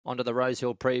Onto the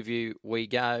Rosehill preview we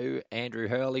go. Andrew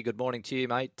Hurley, good morning to you,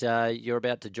 mate. You're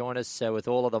about to join us with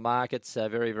all of the markets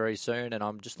very, very soon. And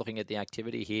I'm just looking at the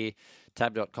activity here,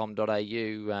 tab.com.au,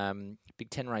 Big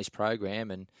 10 race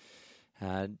program. And,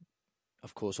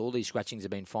 of course, all these scratchings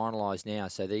have been finalised now.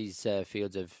 So these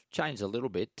fields have changed a little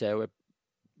bit. We're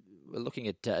looking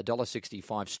at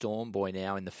 $1.65 Storm Boy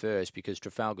now in the first because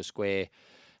Trafalgar Square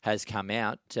has come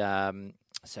out.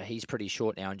 So he's pretty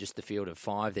short now in just the field of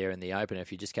 5 there in the open.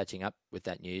 If you're just catching up with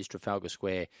that news, Trafalgar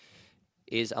Square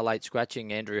is a late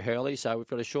scratching, Andrew Hurley. So we've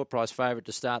got a short price favourite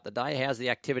to start the day. How's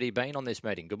the activity been on this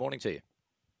meeting? Good morning to you.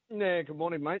 Yeah, good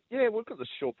morning, mate. Yeah, we've got the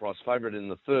short price favourite in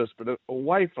the first, but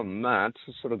away from that,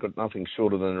 sort of got nothing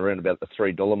shorter than around about the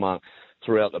 $3 mark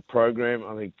throughout the program.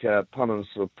 I think punters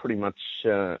have pretty much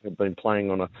have been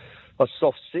playing on a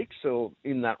soft 6 or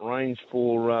in that range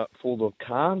for the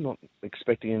car, not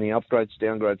expecting any upgrades,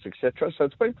 downgrades, etc. So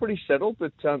it's been pretty settled,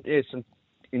 but yeah, some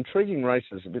intriguing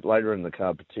races a bit later in the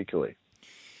card particularly.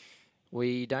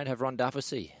 We don't have Ron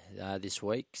Dufficy this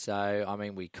week, so, I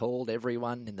mean, we called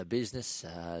everyone in the business,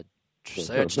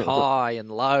 searched high and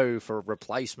low for a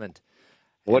replacement.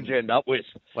 What'd you end up with?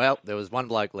 Well, there was one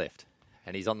bloke left,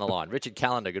 and he's on the line. Richard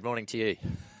Callander, good morning to you.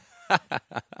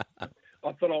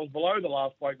 I thought I was below the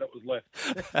last bloke that was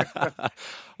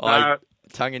left.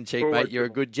 Tongue-in-cheek, mate, you're a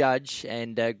good judge,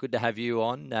 and good to have you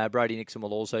on. Brodie Nickson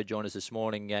will also join us this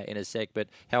morning in a sec, but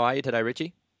how are you today,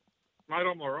 Richie? Mate,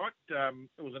 I'm all right.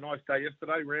 It was a nice day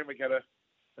yesterday. Randwick had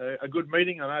a good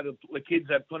meeting. I know the kids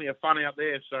had plenty of fun out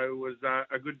there, so it was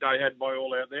a good day had by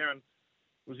all out there, and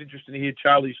it was interesting to hear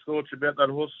Charlie's thoughts about that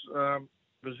horse,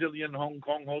 Brazilian Hong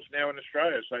Kong horse now in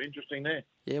Australia, so interesting there.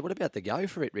 Yeah, what about the go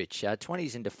for it, Rich?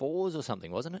 20s into 4s or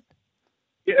something, wasn't it?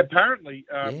 Yeah, apparently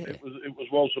it was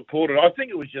well supported. I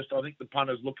think the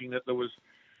punters looking that there was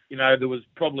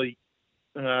probably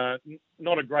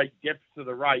not a great depth to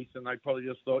the race, and they probably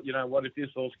just thought, what if this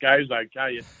horse goes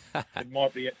okay, it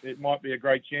might be a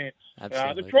great chance.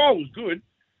 The trial was good,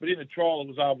 but in the trial it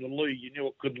was able to lead. You knew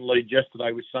it couldn't lead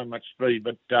yesterday with so much speed,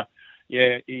 but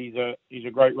yeah, he's a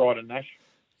great rider, Nash.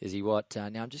 Is he what?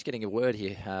 Now I'm just getting a word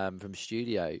here from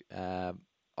studio.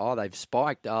 They've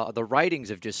spiked. The ratings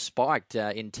have just spiked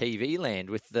in TV land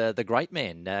with the great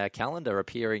man, Callander,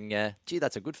 appearing. Gee,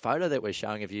 that's a good photo that we're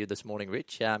showing of you this morning,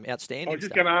 Rich. Outstanding. I was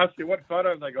just going to ask you, what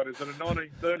photo have they got? Is it a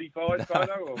 1935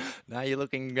 photo? Or? No, you're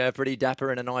looking pretty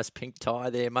dapper in a nice pink tie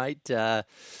there, mate.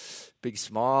 Big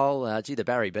smile. Gee, the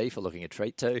Barry Beef are looking a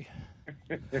treat too.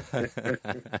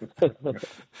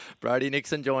 Brodie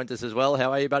Nickson joins us as well.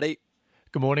 How are you, buddy?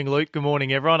 Good morning, Luke. Good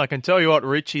morning, everyone. I can tell you what,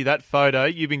 Richie, that photo,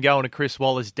 you've been going to Chris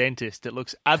Waller's dentist. It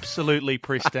looks absolutely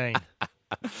pristine.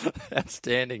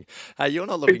 Outstanding. Hey, you're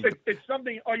not looking... It's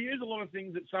something... I use a lot of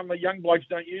things that some of the young blokes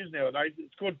don't use nowadays.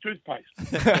 It's called toothpaste.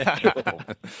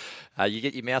 You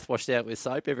get your mouth washed out with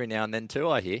soap every now and then too,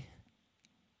 I hear.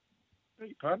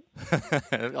 Pardon?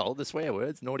 Oh, the swear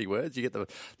words, naughty words.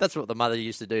 That's what the mother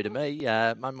used to do to me.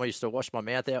 Mum used to wash my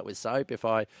mouth out with soap if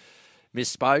I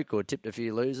misspoke or tipped a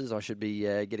few losers. I should be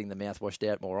getting the mouth washed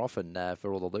out more often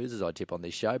for all the losers I tip on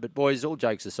this show. But, boys, all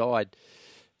jokes aside,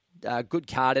 good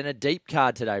card and a deep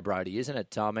card today, Brodie, isn't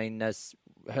it? I mean,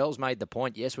 Hurl's made the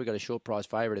point, yes, we've got a short price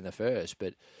favourite in the first,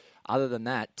 but other than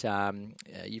that,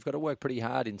 you've got to work pretty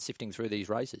hard in sifting through these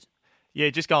races. Yeah,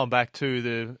 just going back to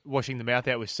the washing the mouth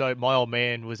out with soap, my old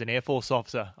man was an Air Force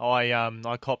officer.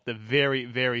 I copped a very,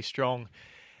 very strong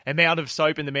amount of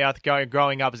soap in the mouth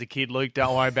growing up as a kid, Luke.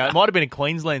 Don't worry about it. It might have been a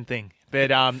Queensland thing.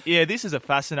 But, yeah, this is a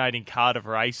fascinating card of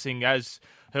racing. As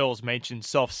Hurl's mentioned,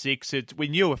 soft 6. We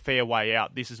knew a fair way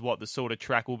out. This is what the sort of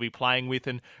track we'll be playing with.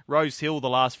 And Rosehill, the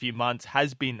last few months,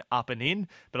 has been up and in.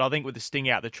 But I think with the sting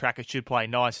out the track, it should play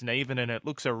nice and even. And it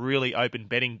looks a really open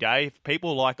betting day. If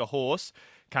people like a horse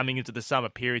coming into the summer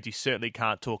periods, you certainly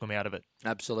can't talk them out of it.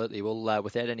 Absolutely. Well,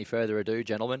 without any further ado,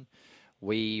 gentlemen,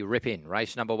 we rip in.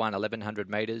 Race number 1, 1,100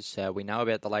 metres. We know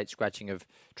about the late scratching of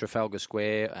Trafalgar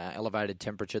Square. Elevated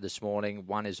temperature this morning.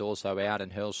 One is also out,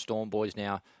 and Hurl's Storm Boy's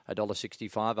now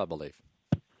 $1.65, I believe.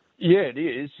 Yeah, it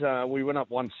is. We went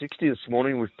up 160 this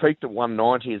morning. We've peaked at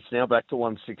 190. It's now back to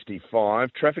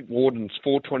 165. Traffic Wardens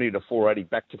 420 to 480,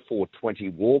 back to 420.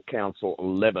 War Council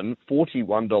 11,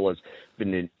 $41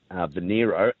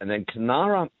 Venero, and then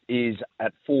Canara is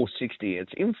at 460.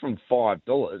 It's in from $5,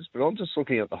 but I'm just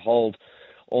looking at the hold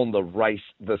on the race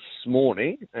this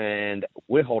morning, and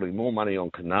we're holding more money on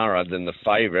Canara than the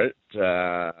favourite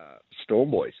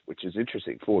Storm Boys, which is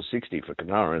interesting. 460 for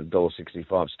Canara and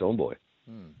 $1.65 Storm Boy.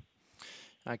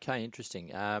 Okay,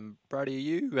 interesting. Brodie, are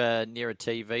you near a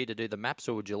TV to do the maps,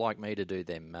 or would you like me to do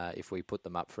them if we put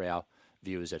them up for our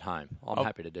viewers at home. I'm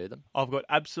happy to do them. I've got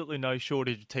absolutely no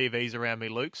shortage of TVs around me,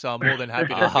 Luke, so I'm more than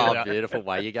happy to fill out. Beautiful.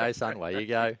 Way you go, son. Way you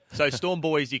go. So Storm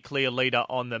Boy is your clear leader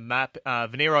on the map.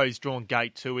 Venero's drawn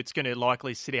gate 2. It's going to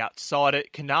likely sit outside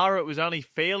it. Canara was only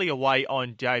fairly away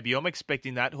on debut. I'm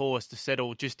expecting that horse to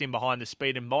settle just in behind the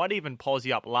speed and might even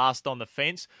posse up last on the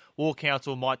fence. War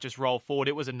Council might just roll forward.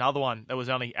 It was another one that was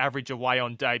only average away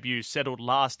on debut, settled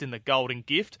last in the Golden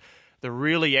Gift. The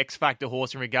really X-factor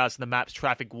horse in regards to the map's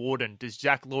Traffic Warden. Does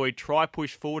Jack Lloyd try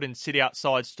push forward and sit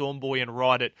outside Storm Boy and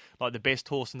ride it like the best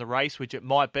horse in the race, which it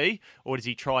might be, or does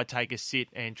he try take a sit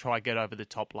and try get over the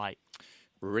top late?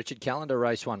 Richard Callander,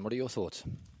 race 1. What are your thoughts?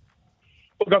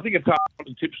 Look, I think it's hard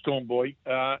to tip Storm Boy.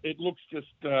 It looks just,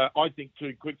 I think,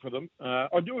 too quick for them.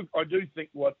 I do think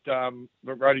what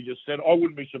Brodie just said. I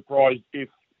wouldn't be surprised if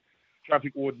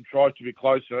Traffic Warden tries to be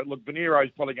closer. Look,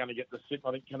 Venero's probably going to get the sit.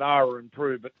 I think Canara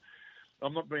improve, but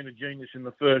I'm not being a genius in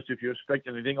the first if you expect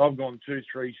anything. I've gone 2,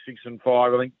 3, 6 and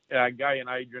 5. I think Gay and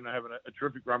Adrian are having a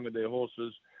terrific run with their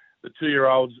horses. The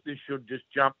 2-year-olds, this should just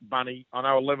jump Bunny. I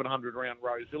know 1100 round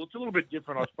Rosehill. It's a little bit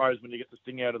different, I suppose, when you get the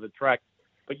sting out of the track,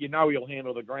 but you know he'll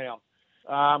handle the ground.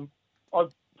 Canaro,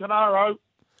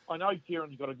 I know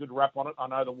Kieran's got a good rap on it. I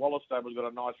know the Wallace stable's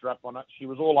got a nice rap on it. She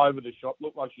was all over the shop.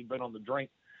 Looked like she'd been on the drink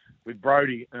with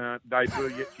Brodie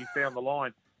debut, yet she found the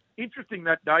line. Interesting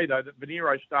that day, though, that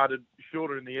Venero started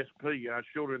shorter in the SP,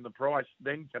 shorter in the price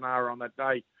than Canara on that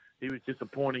day. He was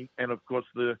disappointing. And, of course,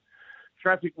 the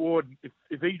Traffic Warden,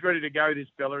 if he's ready to go, this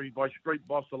fella, by Street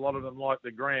Boss, a lot of them like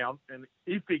the ground. And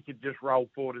if he could just roll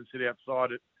forward and sit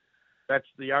outside it, that's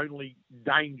the only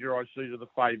danger I see to the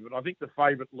favourite. I think the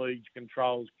favourite leads,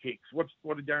 controls, kicks. What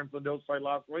did Darren Flindell say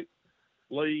last week?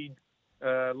 Lead,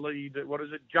 what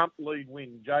is it? Jump, lead,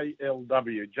 win,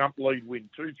 JLW. Jump, lead, win,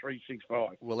 2, 3, 6, 5.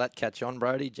 Will that catch on,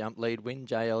 Brodie? Jump, lead, win,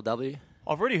 JLW?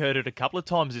 I've already heard it a couple of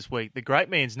times this week. The great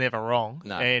man's never wrong.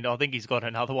 No. And I think he's got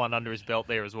another one under his belt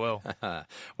there as well.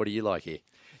 What do you like here?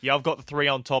 Yeah, I've got the 3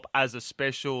 on top as a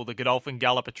special. The Godolphin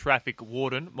Galloper Traffic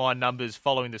Warden. My numbers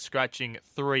following the scratching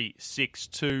 3, 6,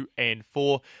 2 and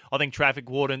 4. I think Traffic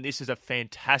Warden, this is a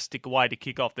fantastic way to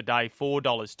kick off the day.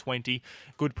 $4.20.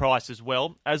 Good price as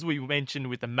well. As we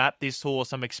mentioned with the map, this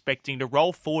horse I'm expecting to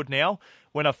roll forward now.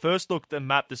 When I first looked at the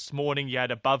map this morning, you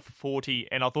had above 40,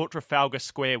 and I thought Trafalgar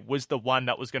Square was the one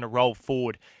that was going to roll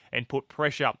forward and put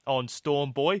pressure on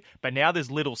Storm Boy. But now there's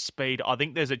little speed. I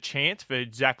think there's a chance for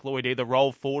Jack Lloyd either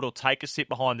roll forward or take a sit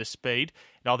behind the speed.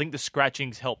 And I think the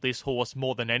scratchings help this horse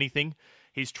more than anything.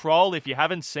 His trial, if you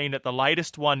haven't seen it, the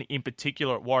latest one in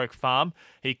particular at Warwick Farm,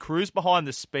 he cruised behind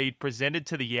the speed, presented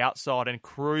to the outside and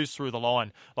cruised through the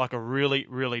line like a really,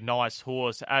 really nice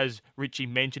horse. As Richie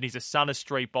mentioned, he's a son of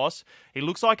Street Boss. He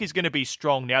looks like he's going to be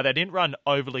strong. Now, they didn't run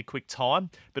overly quick time,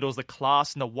 but it was the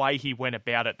class and the way he went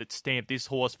about it that stamped this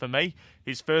horse for me.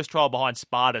 His first trial behind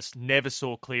Spartus never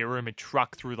saw clear room and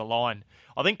trucked through the line.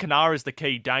 I think Canara is the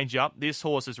key danger. This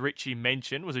horse, as Richie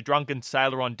mentioned, was a drunken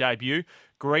sailor on debut.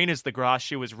 Green as the grass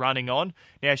she was running on.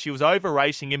 Now, she was over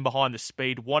racing in behind the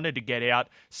speed, wanted to get out.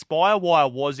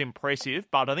 Spirewire was impressive,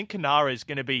 but I think Canara is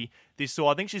going to be this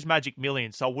sort. I think she's Magic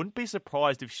Millions, so I wouldn't be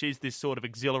surprised if she's this sort of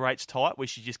exhilarates type where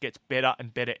she just gets better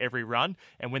and better every run.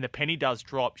 And when the penny does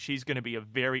drop, she's going to be a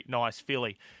very nice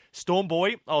filly. Storm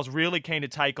Boy, I was really keen to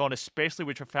take on, especially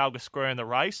with Trafalgar Square in the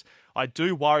race. I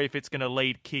do worry if it's going to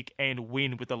lead, kick and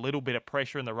win with a little bit of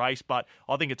pressure in the race, but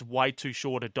I think it's way too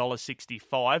short at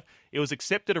 $1.65. It was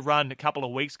accepted to run a couple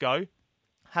of weeks ago.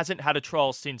 Hasn't had a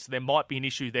trial since. There might be an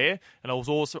issue there. And I was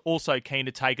also keen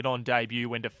to take it on debut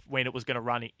when it was going to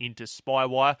run into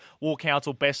Spywire. War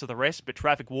Council, best of the rest, but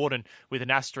Traffic Warden with an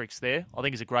asterisk there, I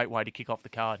think is a great way to kick off the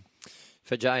card.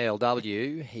 For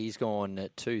JLW, he's gone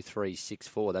at 2, 3, 6,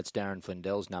 4. That's Darren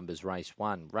Flindell's numbers, race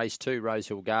 1. Race 2,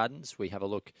 Rosehill Gardens. We have a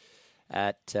look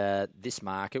at this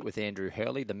market with Andrew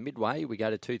Hurley. The midway, we go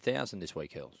to 2,000 this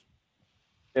week, Hills.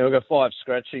 Yeah, we've got 5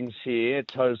 scratchings here.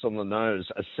 Toes on the nose,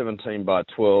 a 17 by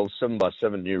 12, 7 by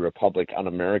 7 New Republic,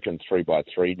 Un-American 3 by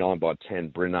 3, 9 by 10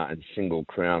 Brenner, and Single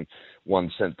Crown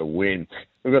 1 cent the win.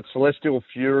 We've got Celestial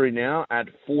Fury now at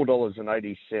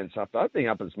 $4.80, after opening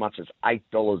up as much as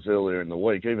 $8 earlier in the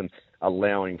week, even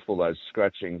allowing for those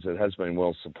scratchings. It has been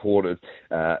well supported.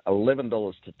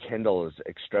 $11 to $10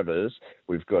 Extravers.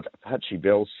 We've got Apache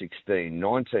Bell 16,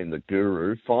 19 The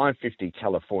Guru, $5.50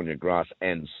 California Grass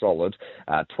and Solid,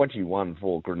 21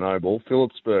 for Grenoble,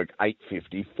 Phillipsburg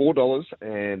 $8.50, $4,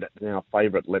 and our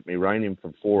favourite Let Me Rain In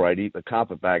from $4.80, the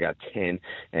Carpetbagger 10,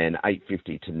 and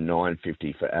 $8.50 to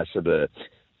 $9.50 for Asabur.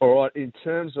 All right, in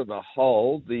terms of the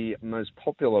whole, the most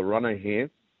popular runner here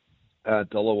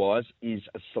dollar-wise, is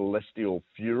a Celestial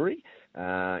Fury.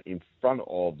 In front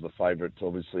of the favourites,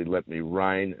 obviously, Let Me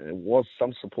Rain. There was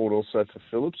some support also for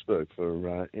Phillipsburg,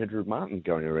 for Andrew Martin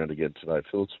going around again today,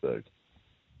 Phillipsburg.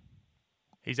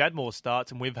 He's had more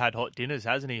starts and we've had hot dinners,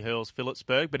 hasn't he, Hurls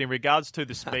Phillipsburg? But in regards to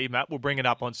the speed map, we'll bring it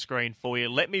up on screen for you.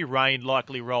 Let Me Rain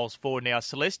likely rolls forward now.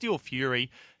 Celestial Fury,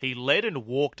 he led and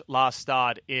walked last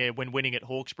start when winning at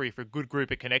Hawkesbury for a good group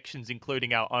of connections,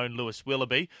 including our own Lewis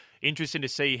Willoughby. Interesting to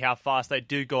see how fast they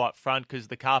do go up front because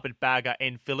the Carpetbagger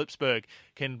and Phillipsburg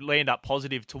can land up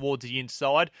positive towards the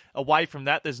inside. Away from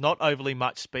that, there's not overly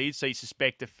much speed, so you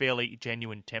suspect a fairly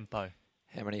genuine tempo.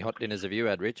 How many hot dinners have you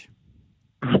had, Rich?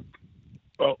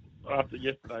 Well, after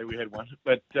yesterday we had one,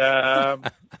 but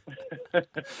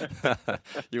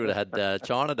you would have had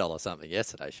China doll or something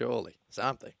yesterday, surely.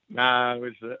 Something. No,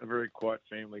 it was a very quiet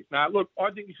family. Now, look, I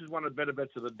think this is one of the better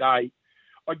bets of the day.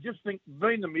 I just think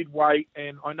being the midway,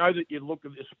 and I know that you look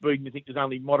at the speed and you think there's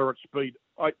only moderate speed.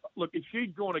 Look, if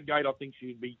she'd drawn a gate, I think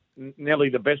she'd be nearly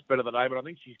the best bet of the day, but I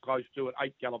think she's close to it.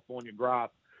 8 California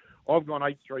Grass. I've gone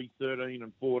 8, 3, 13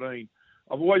 and 14.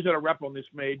 I've always had a rap on this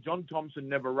mare. John Thompson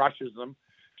never rushes them.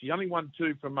 She's only won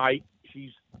 2 from 8.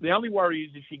 The only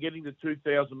worry is she getting to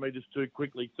 2,000 metres too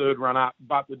quickly, third run up.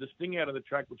 But with the sting out of the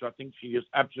track, which I think she just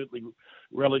absolutely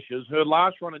relishes. Her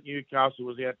last run at Newcastle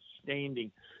was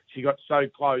outstanding. She got so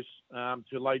close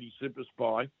to Lady Super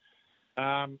Spy.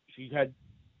 She's had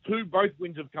both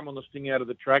wins have come on the sting out of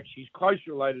the track. She's closely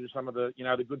related to some of the,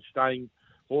 the good staying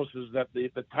horses that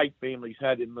the Tate families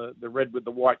had in the red with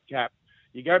the white cap.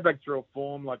 You go back through a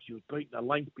form like she was beaten a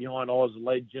length behind Oz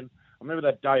Legend. I remember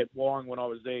that day at Wyong when I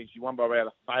was there. She won by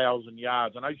about 1,000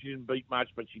 yards. I know she didn't beat much,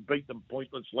 but she beat them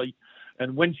pointlessly.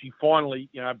 And when she finally,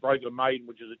 broke the maiden,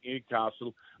 which is at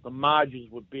Newcastle, the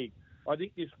margins were big. I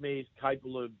think this mare's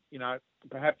capable of,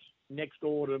 perhaps next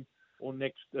autumn or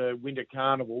next winter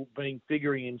carnival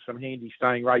figuring in some handy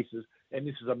staying races. And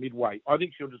this is a midway. I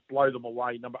think she'll just blow them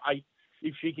away. Number 8,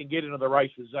 if she can get into the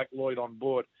race with Zach Lloyd on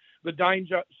board. The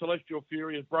danger, Celestial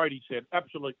Fury, as Brodie said,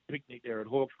 absolute picnic there at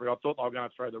Hawkesbury. I thought they were going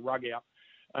to throw the rug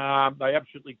out. They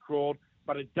absolutely crawled,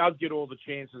 but it does get all the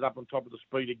chances up on top of the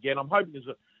speed again. I'm hoping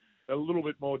there's a little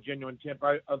bit more genuine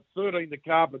tempo. 13, the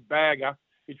Carpetbagger.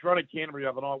 Its run at Canterbury the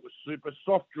other night was super.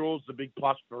 Soft draw's the big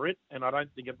plus for it, and I don't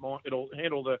think it'll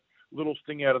handle the little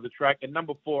sting out of the track. And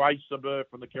number 4, Ace Suburb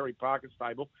from the Kerry Parker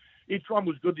stable. Its run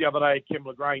was good the other day at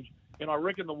Kembla Grange, and I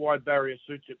reckon the wide barrier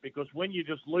suits it because when you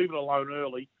just leave it alone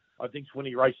early, I think it's when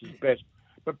he races best.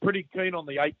 But pretty keen on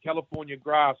the 8 California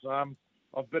Grass.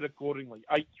 I've bet accordingly.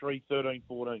 8, 3, 13,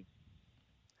 14.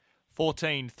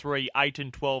 14, 3, 8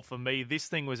 and 12 for me. This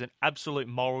thing was an absolute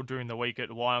moral during the week at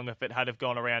Wyong if it had have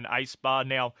gone around Ace Bar.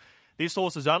 Now, this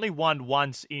horse has only won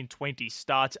once in 20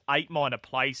 starts, 8 minor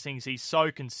placings. He's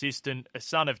so consistent, a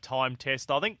son of time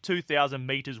test. I think 2,000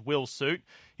 metres will suit.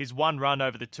 His one run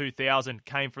over the 2,000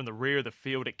 came from the rear of the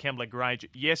field at Kembla Grange.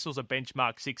 Yes, it was a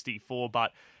benchmark 64,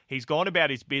 but he's gone about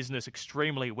his business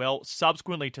extremely well.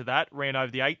 Subsequently to that, ran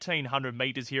over the 1,800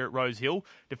 metres here at Rosehill,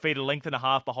 defeated a length and a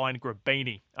half behind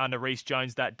Grabini under Rhys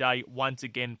Jones that day, once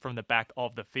again from the back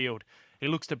of the field. He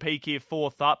looks to peak here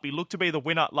 4th up. He looked to be the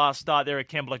winner last start there at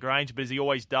Kembla Grange, but as he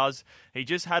always does, he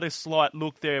just had a slight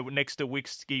look there next to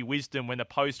Whiskey Wisdom when the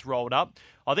post rolled up.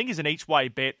 I think he's an each-way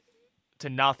bet to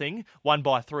nothing, 1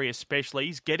 by 3 especially.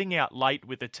 He's getting out late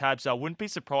with the tab, so I wouldn't be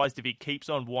surprised if he keeps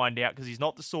on wind out because he's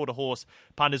not the sort of horse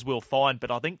punters will find.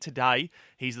 But I think today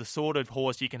he's the sort of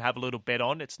horse you can have a little bet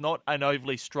on. It's not an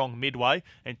overly strong midway,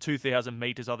 and 2,000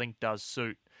 metres I think does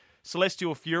suit.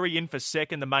 Celestial Fury in for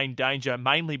second, the main danger,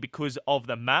 mainly because of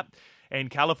the map. And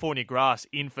California Grass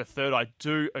in for third. I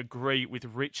do agree with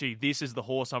Richie. This is the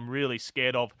horse I'm really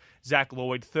scared of. Zach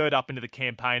Lloyd, third up into the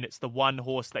campaign. It's the one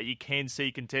horse that you can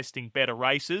see contesting better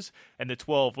races. And the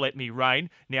 12, Let Me Rain,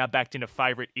 now backed in a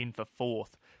favourite in for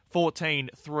 4th. 14,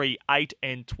 3, 8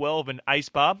 and 12. And Ace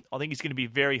Bar, I think he's going to be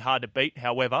very hard to beat.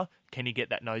 However, can he get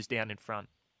that nose down in front?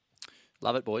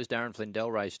 Love it, boys. Darren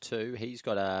Flindell, race 2. He's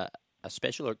got a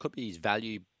special, or it could be his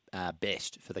value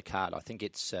best for the card. I think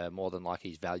it's more than like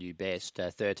his value best.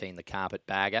 13, the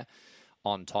Carpetbagger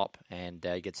on top, and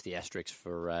gets the asterisk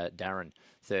for Darren.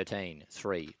 13,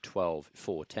 3, 12,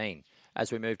 14.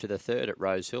 As we move to the third at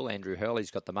Rosehill, Andrew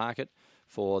Hurley's got the market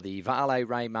for the Vale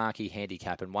Ray Markey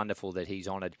handicap, and wonderful that he's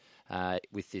honoured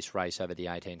with this race over the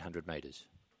 1,800 metres.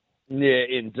 Yeah,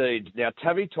 indeed. Now,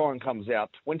 Tabby Time comes out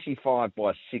 25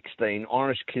 by 16,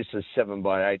 Irish Kisses 7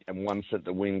 by 8, and 1 set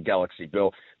to win Galaxy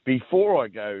Bell. Before I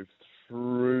go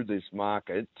through this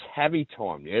market, Tabby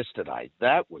Time yesterday,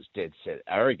 that was dead set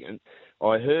arrogant.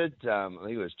 I heard, I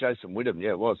think it was Jason Whittam, yeah,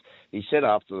 it was. He said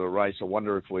after the race, I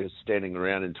wonder if we're standing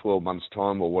around in 12 months'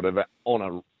 time or whatever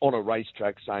on a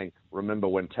racetrack saying, remember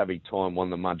when Tabby Time won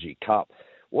the Mudgee Cup.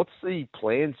 What's the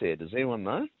plans there? Does anyone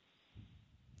know?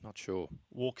 Not sure.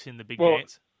 Walks in the big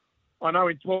dance. I know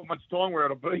in 12 months' time where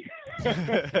it'll be.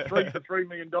 $3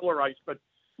 million race. But,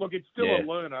 look, it's still a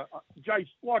learner. Jace,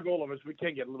 like all of us, we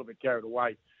can get a little bit carried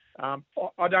away. I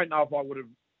don't know if I would have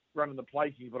run in the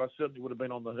placings, but I certainly would have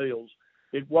been on the heels.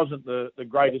 It wasn't the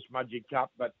greatest Mudgee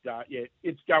Cup, but,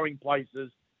 it's going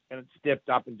places, and it stepped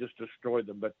up and just destroyed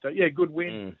them. But, good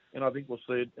win, and I think we'll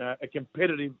see it a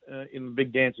competitive in the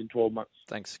big dance in 12 months.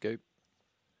 Thanks, Scoop.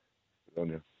 Good on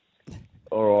you.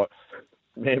 All right.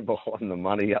 Man behind the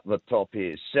money up the top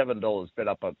here. $7 bet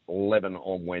up at 11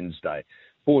 on Wednesday.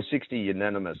 $4.60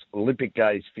 unanimous. Olympic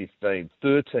Gaze 15.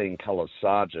 13 Colour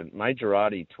Sergeant.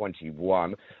 Majorati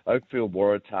 21. Oakfield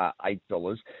Waratah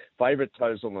 $8. Favourite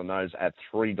Toes on the Nose at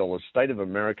 $3. State of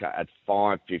America at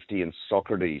 $5.50 and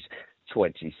Socrates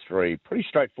 23. Pretty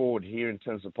straightforward here in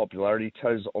terms of popularity.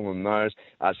 Toes on the Nose.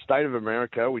 State of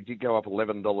America, we did go up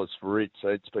 $11 for it, so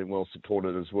it's been well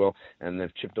supported as well, and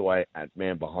they've chipped away at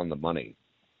Man Behind the Money.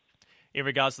 In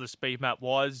regards to the speed map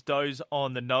wise, Toes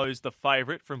on the Nose, the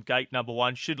favourite from gate number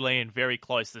 1, should land very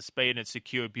close to the speed and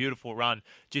secure a beautiful run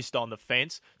just on the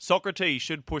fence. Socrates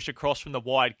should push across from the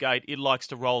wide gate. It likes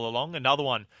to roll along. Another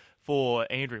one for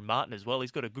Andrew Martin as well.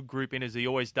 He's got a good group in as he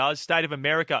always does. State of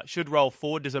America should roll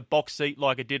forward. There's a box seat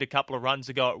like it did a couple of runs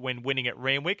ago when winning at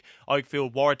Randwick.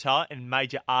 Oakfield Waratah and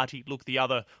Major Artie look the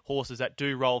other horses that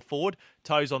do roll forward.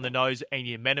 Toes on the Nose and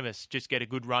Unanimous just get a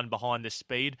good run behind the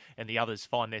speed, and the others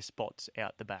find their spots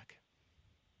out the back.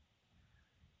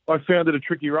 I found it a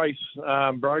tricky race,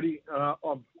 Brodie.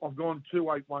 I've gone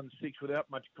 2-8-1-6 without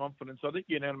much confidence. I think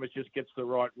Unanimous just gets the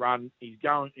right run. He's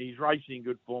racing in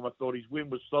good form. I thought his win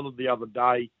was solid the other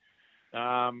day.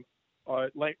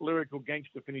 Lyrical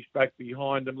Gangster finished back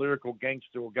behind him. Lyrical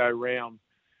Gangster will go round.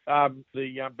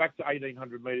 The back to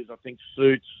 1,800 metres, I think,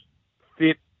 suits,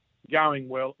 fit, going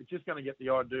well. It's just going to get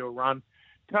the ideal run.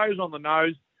 Toes on the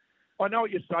Nose. I know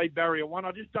what you say, barrier 1.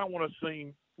 I just don't want to see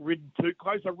him ridden too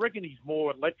close. I reckon he's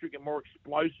more electric and more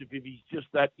explosive if he's just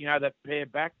that, that pair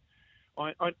back.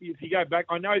 If you go back,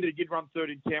 I know that he did run third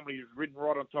in town when he was ridden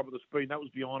right on top of the speed. And that was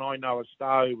behind I Know a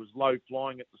Star, who was low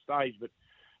flying at the stage. But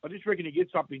I just reckon he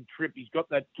gets up in trip. He's got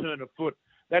that turn of foot.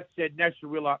 That said,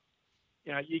 Nasharilla,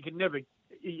 you can never.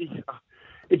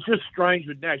 It's just strange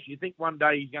with Nash. You think one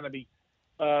day he's going to be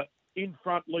in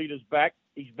front, leaders back.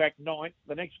 He's back 9th.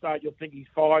 The next start you'll think he's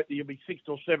 5th. He'll be 6th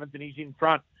or 7th, and he's in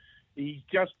front. He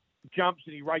just jumps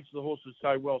and he rates the horses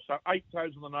so well. So 8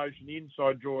 Toes on the Nose from the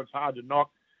inside draw. It's hard to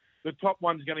knock. The top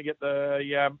one's going to get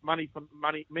the money from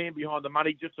Man Behind the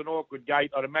Money. Just an awkward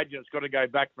gate. I'd imagine it's got to go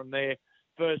back from there.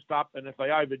 First up, and if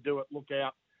they overdo it, look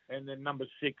out. And then number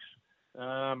 6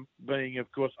 being,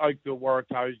 of course, Oakville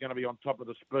Waratah, who's going to be on top of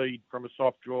the speed from a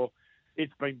soft draw.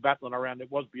 It's been battling around.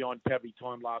 It was behind Tabby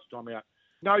Time last time out.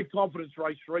 No confidence,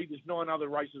 race 3. There's 9 other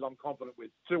races I'm confident with.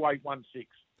 2-8-1-6.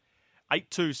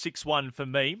 8-2-6-1 for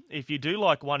me. If you do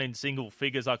like one in single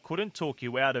figures, I couldn't talk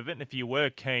you out of it. And if you were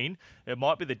keen, it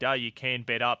might be the day you can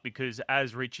bet up because,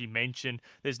 as Richie mentioned,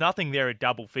 there's nothing there at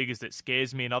double figures that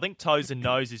scares me. And I think Toes and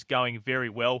Nose is going very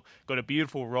well. Got a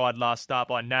beautiful ride last start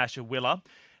by Nash Willa.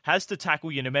 Has to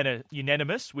tackle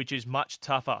Unanimous, which is much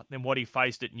tougher than what he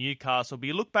faced at Newcastle. But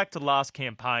you look back to last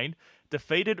campaign,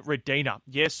 defeated Redina,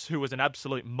 yes, who was an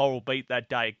absolute moral beat that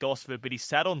day at Gosford, but he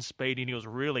sat on speed and he was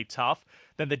really tough.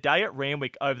 Then the day at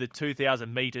Randwick over the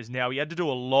 2,000 metres, now he had to do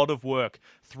a lot of work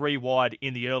 3 wide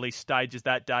in the early stages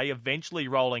that day, eventually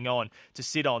rolling on to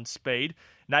sit on speed.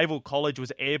 Naval College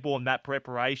was airborne that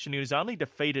preparation. He was only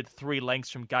defeated 3 lengths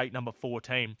from gate number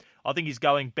 14. I think he's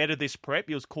going better this prep.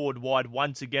 He was caught wide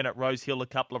once again at Rosehill a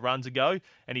couple of runs ago,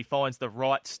 and he finds the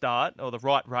right start or the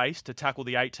right race to tackle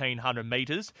the 1,800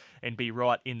 metres and be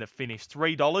right in the finish.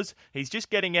 $3. He's just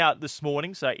getting out this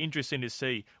morning, so interesting to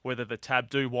see whether the tab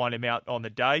do wind him out on the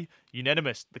day.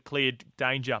 Unanimous, the cleared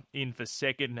danger, in for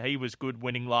second. He was good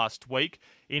winning last week.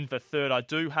 In for third, I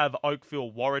do have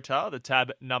Oakville Waratah, the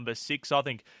tab number 6. I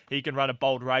think he can run a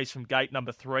bold race from gate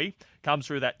number 3. Comes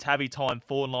through that Tabby Time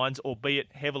 4 lines,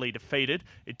 albeit heavily defeated.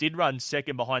 It did run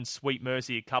second behind Sweet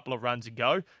Mercy a couple of runs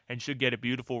ago and should get a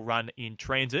beautiful run in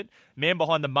transit. Man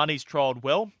Behind the Money's trialled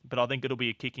well, but I think it'll be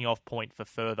a kicking off point for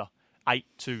further.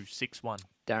 8-2-6-1.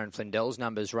 Darren Flindell's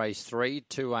numbers, race 3,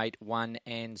 2, 8, 1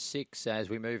 and 6, as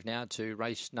we move now to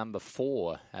race number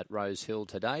 4 at Rosehill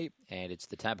today, and it's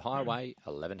the Tab Highway,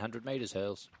 1,100 metres,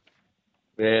 Hurls.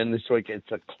 Yeah, and this week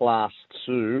it's a Class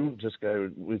 2. Just go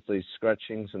with these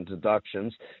scratchings and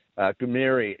deductions.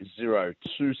 Gumeri 0,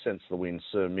 2 cents the win.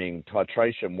 Sir Ming.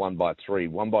 Titration 1 by 3,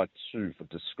 1 by 2 for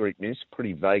Discreet Miss.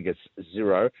 Pretty Vegas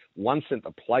 0, 1 cent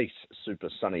the place. Super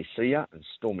Sunny Sia and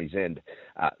Stormy's End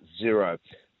 0.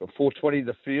 420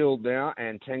 the field now,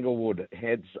 and Tanglewood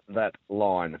heads that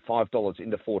line. $5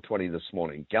 into 420 this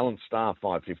morning. Gallant Star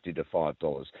 $5.50 to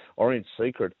 $5. Orient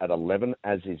Secret at 11,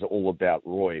 as is All About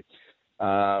Roy.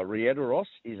 Riederos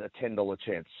is a $10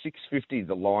 chance. $6.50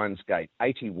 the Lionsgate.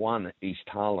 81 East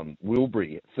Harlem.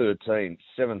 Wilbury 13.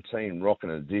 17 Rockin'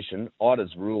 Edition.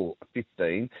 Ida's Rule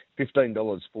 15.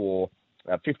 $15 for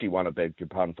 51, I beg your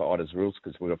pardon, for Ida's Rules,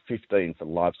 because we've got 15 for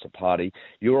Life's a Party.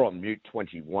 You're on Mute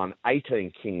 21,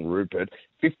 18 King Rupert,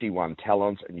 51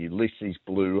 Talons, and Ulysses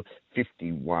Blue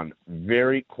 51.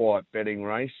 Very quiet betting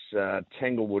race.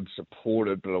 Tanglewood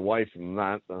supported, but away from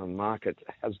that, the market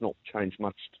has not changed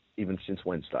much even since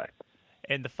Wednesday.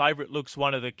 And the favourite looks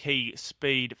one of the key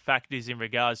speed factors in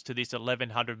regards to this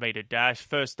 1,100-metre dash.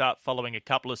 First up, following a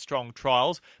couple of strong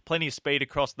trials. Plenty of speed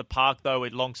across the park, though,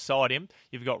 alongside him.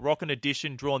 You've got Rockin'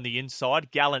 Edition drawn the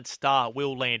inside. Gallant Star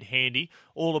will land handy.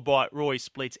 All About Roy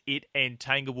splits it and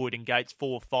Tanglewood in gates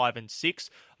 4, 5 and 6.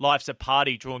 Life's a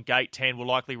Party, drawn gate 10, will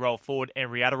likely roll forward.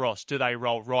 And Riederos, do they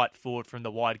roll right forward from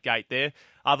the wide gate there?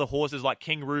 Other horses like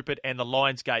King Rupert and the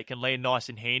Lionsgate can land nice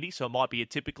and handy, so it might be a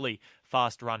typically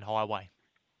fast-run highway.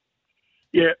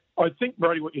 Yeah, I think,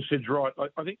 Brodie, what you said's right.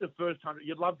 I think the first 100,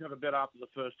 you'd love to have a bet after the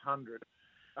first 100.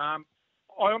 I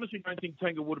honestly don't think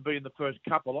Tanglewood would be in the first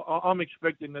couple. I'm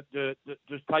expecting that to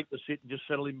just take the sit and just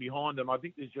settle in behind them. I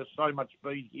think there's just so much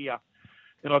speed here.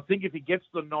 And I think if he gets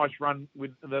the nice run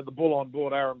with the bull on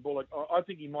board, Aaron Bullock, I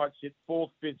think he might sit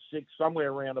 4th, 5th, 6th,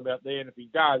 somewhere around about there. And if he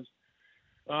does,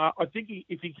 I think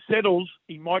if he settles,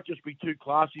 he might just be too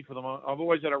classy for them. I've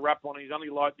always had a rap on. He's only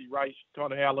lightly raced,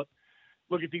 Todd Howlett.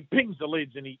 Look, if he pings the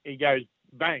lids and he goes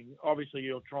bang, obviously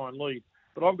he'll try and lead.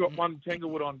 But I've got one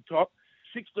Tanglewood on top.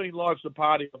 16 Life's a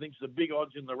Party, I think, is the big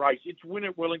odds in the race. Its win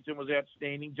at Wellington was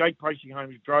outstanding. Jake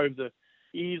Pacey-Holmes drove the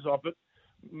ears off it.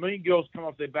 Mean Girls come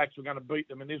off their backs. We're going to beat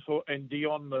them. And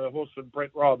Dion, the horse from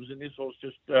Brett Robbs, and this horse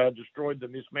just destroyed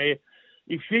them, this mare.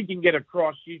 If she can get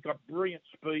across, she's got brilliant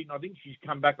speed, and I think she's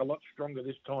come back a lot stronger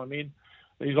this time in.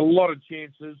 There's a lot of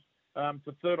chances.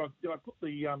 For third, I put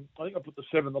the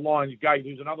 7, the Lions Gate,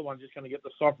 who's another one just going to get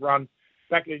the soft run,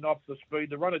 backing off the speed.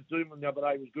 The run at Doomland the other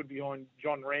day was good behind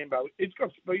John Rambo. It's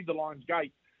got speed, the Lions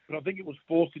Gate, but I think it was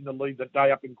forced in the lead that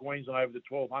day up in Queensland over the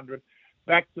 1,200,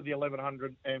 back to the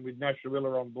 1,100, and with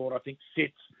Nasharilla on board, I think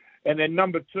sits. And then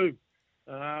number 2,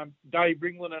 Dave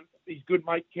Ringland and his good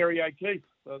mate Kerry O'Keefe,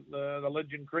 the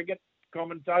legend cricket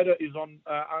commentator, is on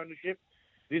ownership.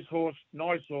 This horse,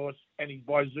 nice horse, and he's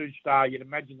by Zoo Star. You'd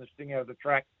imagine the sting out of the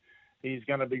track. He's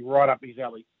going to be right up his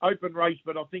alley. Open race,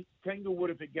 but I think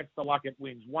Tanglewood, if it gets the luck, it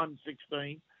wins.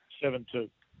 1-16, 7-2.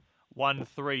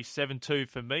 1-3-7-2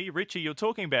 for me. Richie, you were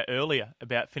talking about earlier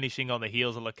about finishing on the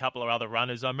heels of a couple of other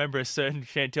runners. I remember a certain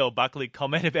Chantel Buckley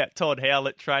comment about Todd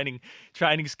Howlett training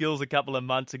skills a couple of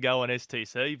months ago on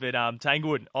STC. But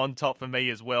Tanglewood on top for me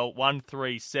as well.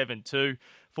 1-3-7-2.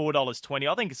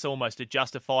 $4.20. I think it's almost a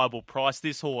justifiable price.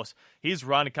 This horse, his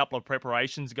run a couple of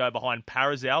preparations ago behind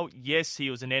Parizal. Yes, he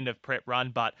was an end of prep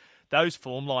run, but those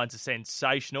form lines are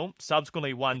sensational.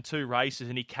 Subsequently won 2 races,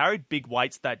 and he carried big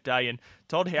weights that day, and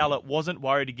Todd Howlett wasn't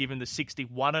worried to give him the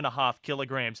 61.5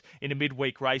 kilograms in a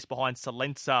midweek race behind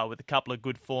Salenza, with a couple of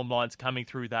good form lines coming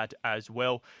through that as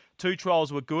well. 2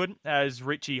 trials were good. As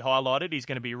Richie highlighted, he's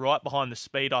going to be right behind the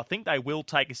speed. I think they will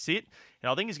take a sit, and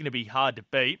I think he's going to be hard to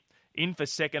beat. In for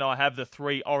second, I have the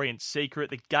 3 Orient Secret.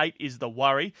 The gate is the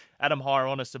worry. Adam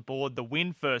Hieronymus aboard. The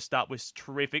win first up was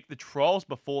terrific. The trials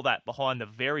before that behind the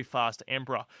very fast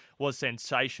Emperor was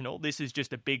sensational. This is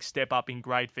just a big step up in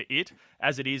grade for it,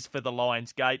 as it is for the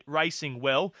Lions Gate. Racing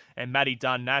well, and Matty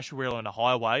Dunn, Nashville on a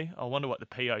highway. I wonder what the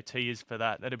POT is for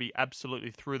that. That'd be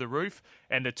absolutely through the roof.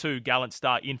 And the 2 Gallant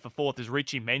Star in for 4th, as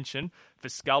Richie mentioned, for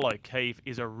Skull O'Keefe,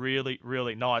 is a really,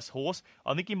 really nice horse.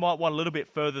 I think he might want a little bit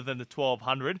further than the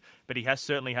 1,200, but he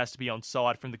certainly has to be on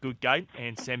side from the good gate,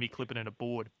 and Sammy Clipperton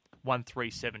aboard.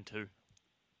 1-3-7-2.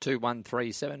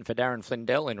 2-1-3-7 for Darren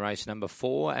Flindell in race number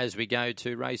 4 as we go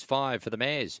to race 5 for the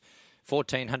mares.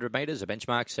 1,400 metres, a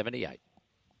benchmark 78.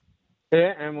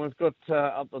 Yeah, and we've got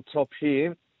up the top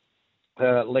here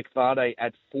Lekvade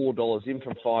at $4, in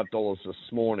from $5 this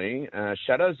morning.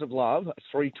 Shadows of Love,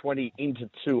 $3.20 into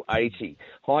 $2.80.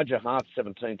 Hydra Heart,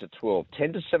 17 to 12.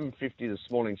 10 to $7.50 this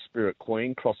morning. Spirit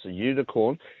Queen, Cross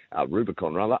the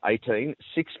Rubicon, 18.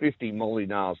 $6.50 Molly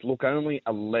Nails, Look Only,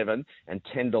 11, and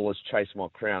 $10 Chase My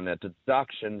Crown. Now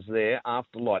deductions there.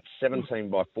 Afterlight, 17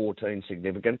 by 14,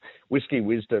 significant. Whiskey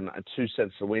Wisdom, 2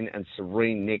 cents to win, and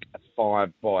Serene Nick,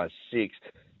 5 by 6.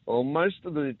 Well, most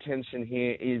of the attention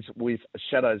here is with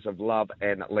Shadows of Love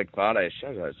and Lekvade.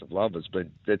 Shadows of Love has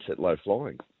been dead set low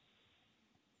flying.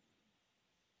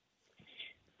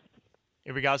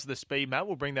 In regards to the speed, Matt,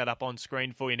 we'll bring that up on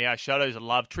screen for you now. Shadows of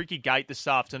Love, tricky gate this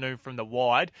afternoon from the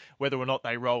wide. Whether or not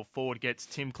they roll forward gets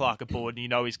Tim Clark aboard, and you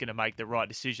know he's going to make the right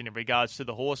decision in regards to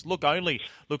the horse. Look Only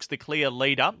looks the clear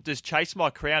leader. Does Chase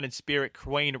My Crown and Spirit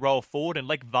Queen roll forward? And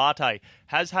Lekvade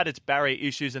has had its barrier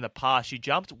issues in the past. She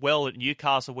jumped well at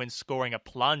Newcastle when scoring a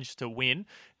plunge to win.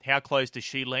 How close does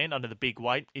she land under the big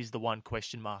weight is the one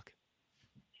question mark.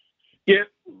 Yeah,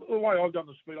 the way I've done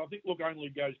the speed, I think Look Only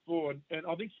goes forward, and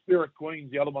I think Spirit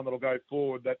Queen's the other one that'll go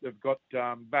forward that they've got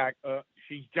back.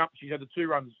 She's had the 2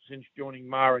 runs since joining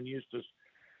Mara and Eustace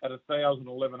at 1,000,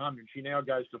 1,100. She now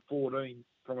goes to 14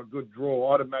 from a good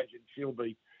draw. I'd imagine she'll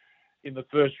be in the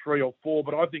first 3 or 4,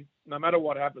 but I think no matter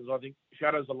what happens, I think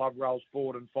Shadows of Love rolls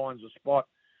forward and finds a spot.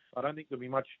 I don't think there'll be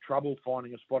much trouble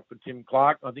finding a spot for Tim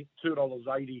Clark. I think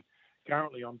 $2.80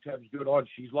 currently on Tab's good odds.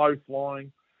 She's low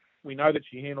flying. We know that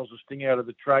she handles the sting out of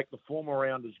the track. The form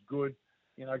around is good.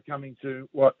 You know, coming to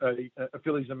a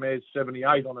Fillies and Mares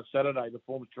 78 on a Saturday, the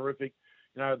form's terrific.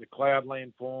 You know, the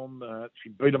Cloudland form. She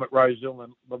beat them at Rosehill,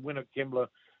 and the win at Kembla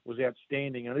was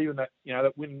outstanding. And even that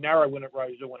narrow win at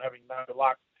Rosehill when having no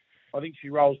luck, I think she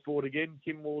rolls forward again.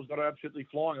 Kim Moore's got her absolutely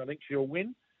flying. I think she'll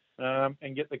win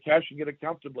and get the cash and get it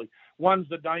comfortably. One's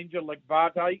the danger,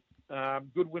 Lekvade.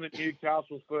 Good win at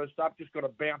Newcastle first up. Just got to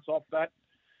bounce off that.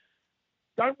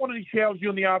 Don't want any showers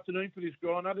in the afternoon for this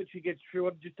girl. I know that she gets through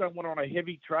it. Just don't want her on a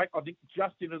heavy track. I think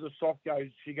just into the soft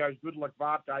she goes good like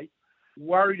Varte.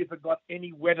 Worried if it got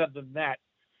any wetter than that.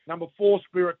 Number 4,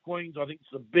 Spirit Queens, I think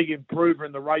it's a big improver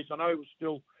in the race. I know it was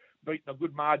still beating a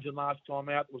good margin last time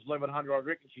out. It was 1,100. I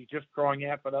reckon she's just crying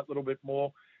out for that little bit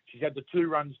more. She's had the 2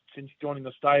 runs since joining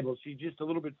the stable. She's just a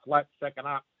little bit flat second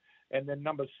up. And then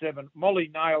number 7, Molly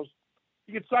Nails.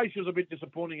 You could say she was a bit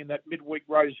disappointing in that midweek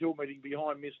Rosehill meeting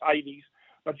behind Miss 80s,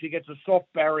 but she gets a soft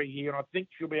barrier here, and I think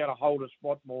she'll be able to hold a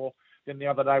spot more than the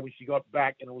other day when she got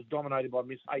back, and it was dominated by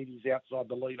Miss 80s outside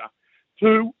the leader.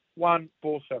 2, 1,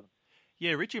 4, 7.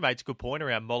 Yeah, Richie makes a good point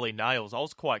around Molly Nails. I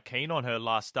was quite keen on her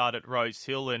last start at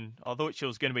Rosehill, and I thought she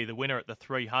was going to be the winner at the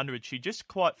 300. She just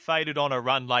quite faded on a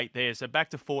run late there, so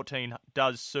back to 14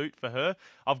 does suit for her.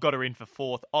 I've got her in for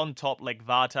 4th. On top,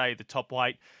 Lekvade, the top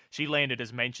weight. She landed,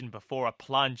 as mentioned before, a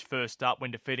plunge first up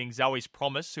when defeating Zoe's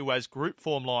Promise, who has group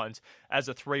form lines as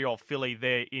a 3-year-old filly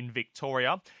there in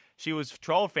Victoria. She was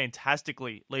trialled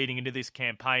fantastically leading into this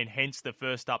campaign, hence the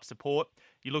first up support.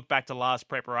 You look back to last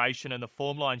preparation and the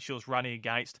form line she was running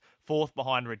against, 4th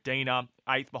behind Redina,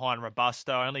 8th behind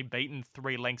Robusto, only beaten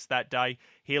 3 lengths that day,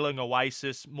 Healing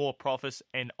Oasis, More Profits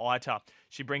and Ita.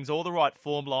 She brings all the right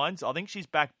form lines. I think she's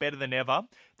back better than ever.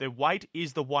 The weight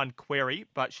is the one query,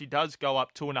 but she does go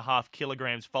up 2.5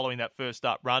 kilograms following that first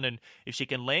up run, and if she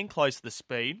can land close to the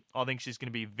speed, I think she's going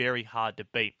to be very hard to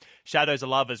beat. Shadows of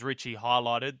Love, as Richie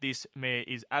highlighted, this mare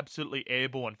is absolutely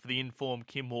airborne for the informed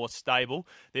Kim Moore stable.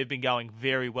 They've been going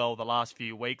very well the last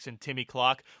few weeks, and Timmy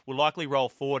Clark will likely roll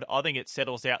forward. I think it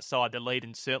settles outside the lead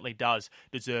and certainly does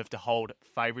deserve to hold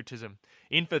favouritism.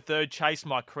 In for 3rd, Chase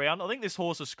My Crown. I think this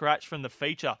horse will scratch from the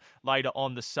feature later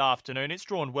on this afternoon. It's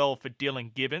drawn well for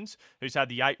Dylan Gibbons, who's had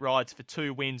the 8 rides for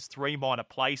 2 wins, 3 minor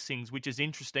placings, which is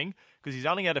interesting because he's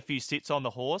only had a few sits on the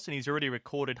horse and he's already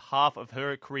recorded half of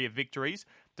her career victories.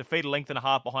 Defeat a length and a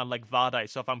half behind Lekvade.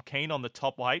 So if I'm keen on the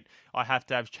top weight, I have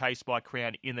to have Chase My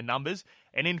Crown in the numbers.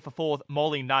 And in for 4th,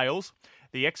 Molly Nails.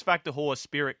 The X-Factor horse,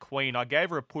 Spirit Queen. I gave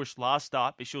her a push last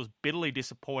start, but she was bitterly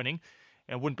disappointing.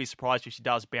 And I wouldn't be surprised if she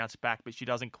does bounce back, but she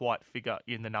doesn't quite figure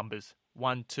in the numbers.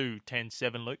 1, 2, 10,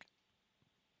 7, Luke.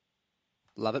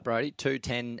 Love it, Brodie. 2,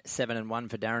 10, 7 and 1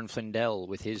 for Darren Flindell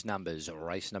with his numbers.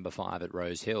 Race number 5 at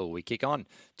Rosehill. We kick on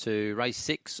to race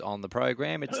 6 on the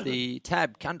program. It's the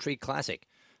Tab Country Classic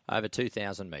over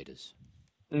 2,000 metres.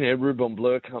 Yeah, Ruben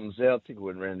Bleu comes out. I think we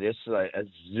went around yesterday at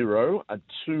 0.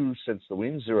 2 cents the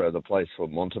win. 0 the place for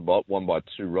Montabot. 1 by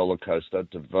 2 Roller Coaster,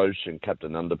 Devotion,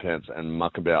 Captain Underpants, and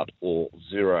Muckabout, all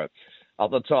 0.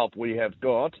 Up the top, we have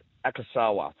got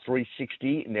Akasawa,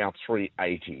 360, now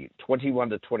 380. 21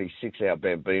 to 26, our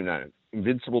Bambino.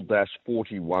 Invincible Dash,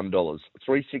 $41.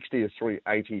 360 to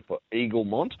 380 for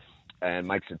Eaglemont. and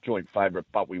makes a joint favourite,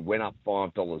 but we went up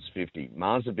 $5.50.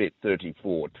 Marzabit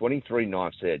 34, 23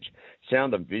 Knife's Edge,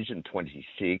 Sound of Vision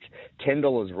 26, $10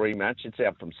 rematch. It's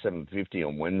out from $7.50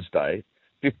 on Wednesday.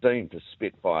 15 for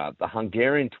Spitfire. The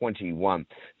Hungarian 21.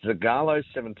 Zagalo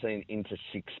 17 into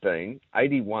 16.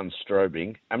 81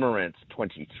 Strobing. Amaranth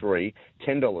 23.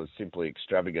 $10 Simply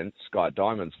Extravagant. Sky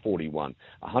Diamonds 41.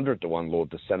 100 to 1 Lord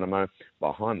de Sanamo.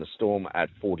 Behind the Storm at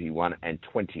 41 and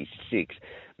 26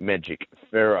 Magic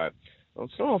Pharaoh. Well,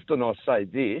 it's not often I say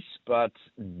this, but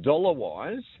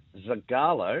dollar-wise,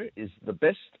 Zagalo is the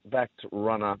best-backed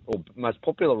runner, or most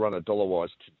popular runner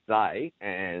dollar-wise today,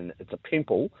 and it's a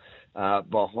pimple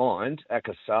behind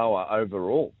Akasawa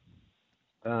overall.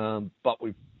 But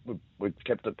we've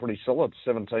kept it pretty solid,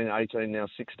 17, 18, now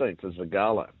 16 for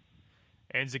Zagalo.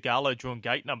 And Zagalo drawn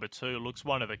gate number 2. Looks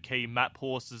one of the key map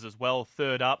horses as well.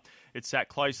 Third up, it's sat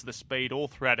close to the speed all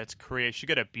throughout its career. She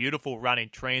got a beautiful run in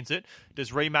transit.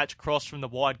 Does rematch cross from the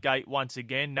wide gate once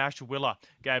again. Nash Willa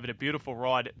gave it a beautiful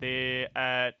ride there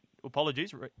at...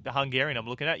 Apologies, the Hungarian I'm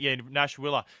looking at. Yeah, Nash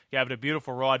Willa gave it a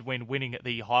beautiful ride when winning at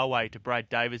the highway to Brad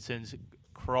Davidson's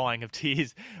crying of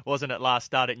tears, wasn't it, last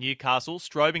start at Newcastle.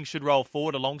 Strobing should roll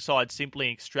forward alongside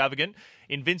Simply Extravagant.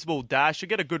 Invincible Dash should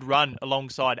get a good run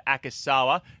alongside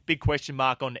Akasawa. Big question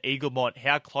mark on Eaglemont.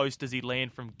 How close does he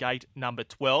land from gate number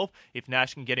 12? If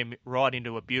Nash can get him right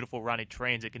into a beautiful run in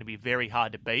transit, going to be very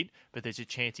hard to beat, but there's a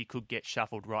chance he could get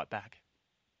shuffled right back.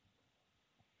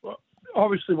 Well,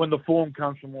 obviously, when the form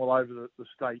comes from all over the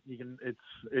state,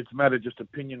 it's a matter of just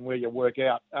opinion where you work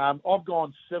out. I've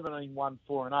gone 17, 1,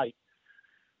 4 and 8.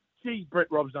 Brett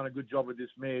Robb's done a good job with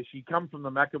this mare. She come from the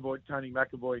Tony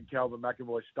McAvoy and Calvin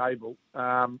McAvoy stable.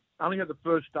 Only had the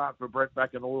first start for Brett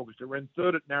back in August. It ran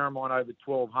third at Narromine over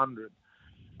 1,200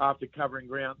 after covering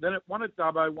ground. Then it won at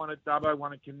Dubbo, won at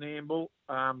Canamble.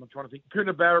 I'm trying to think,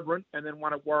 Coonabarabran, and then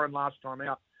won at Warren last time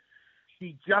out.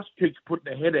 She just keeps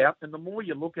putting her head out, and the more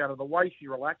you look at her, the way she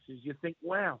relaxes, you think,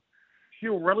 wow,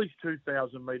 she'll relish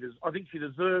 2,000 metres. I think she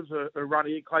deserves a run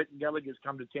here. Clayton Gallagher's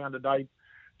come to town today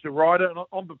to ride her, and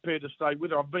I'm prepared to stay with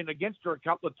her. I've been against her a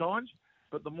couple of times,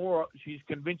 but the more she's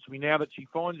convinced me now that she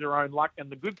finds her own luck.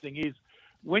 And the good thing is,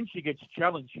 when she gets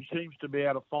challenged, she seems to be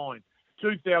able to find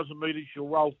 2,000 metres. She'll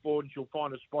roll forward and she'll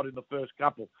find a spot in the first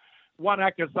couple. One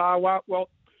Akasawa, well,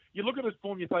 you look at this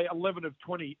form, you say 11 of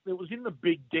 20. It was in the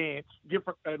big dance,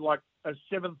 different, like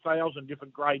 7,000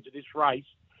 different grades of this race,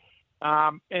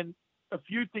 and a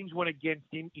few things went against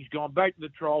him. He's gone back to the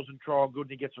trials and trial good,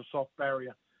 and he gets a soft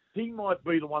barrier. He might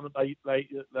be the one that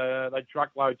they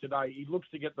truckload today. He looks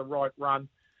to get the right run.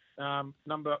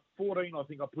 Number 14, I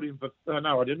think I put in for...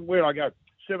 no, I didn't. Where'd I go?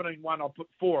 17-1, I put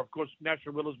 4. Of course,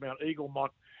 Natural Willers Mount Eaglemont.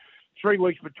 3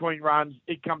 weeks between runs.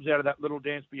 It comes out of that little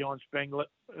dance behind Spangler.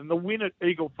 And the win at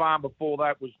Eagle Farm before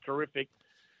that was terrific.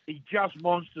 He just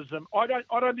monsters them. I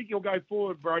don't think he'll go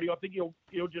forward, Brodie. I think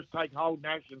he'll just take hold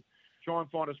Nash and try and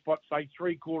find a spot, say,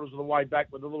 3/4 of the way back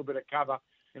with a little bit of cover.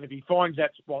 And if he finds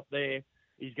that spot there,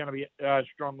 he's going to be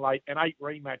strong late. An 8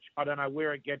 rematch, I don't know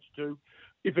where it gets to.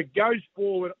 If it goes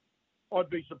forward, I'd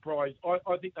be surprised.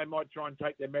 I think they might try and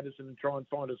take their medicine and try and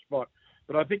find a spot.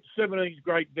 But I think 17 is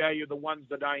great value. The 1's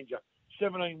the danger.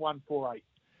 17, 1, 4, 8.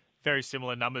 Very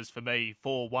similar numbers for me,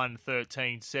 4, 1,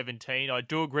 13, 17. I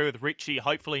do agree with Richie.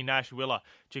 Hopefully Nash Willa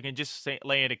you can just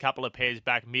land a couple of pairs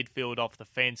back midfield off the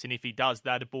fence. And if he does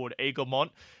that aboard Eaglemont,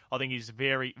 I think he's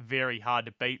very, very hard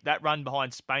to beat. That run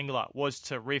behind Spangler was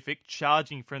terrific,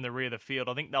 charging from the rear of the field.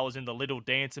 I think that was in the Little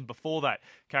Dance. And before that,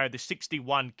 carried the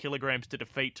 61 kilograms to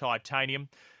defeat Titanium.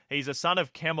 He's a son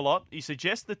of Camelot. He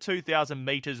suggests the 2,000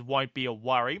 metres won't be a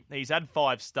worry. He's had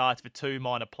 5 starts for 2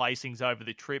 minor placings over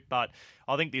the trip, but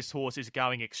I think this horse is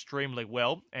going extremely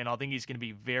well, and I think he's going to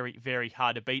be very, very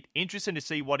hard to beat. Interesting to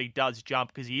see what he does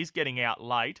jump, because he is getting out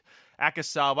late.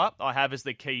 Akasawa, I have as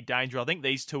the key danger. I think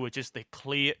these two are just the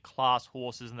clear class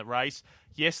horses in the race.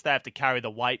 Yes, they have to carry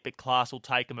the weight, but class will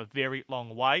take them a very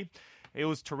long way. It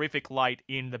was terrific late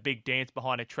in the big dance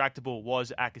behind Attractable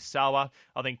was Akasawa.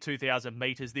 I think 2,000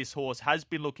 metres, this horse has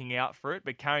been looking out for it,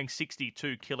 but carrying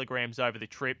 62 kilograms over the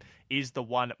trip is the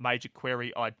one major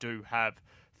query I do have.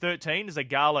 13 is a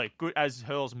Galo, good as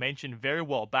Hurls mentioned, very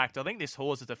well backed. I think this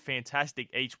horse is a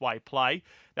fantastic each-way play.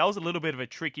 That was a little bit of a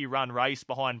tricky run race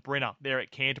behind Brenner there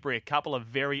at Canterbury. A couple of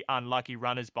very unlucky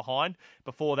runners behind.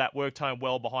 Before that, worked home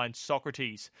well behind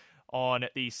Socrates. on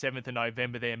the 7th of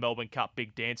November there, Melbourne Cup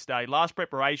Big Dance Day. Last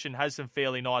preparation has some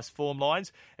fairly nice form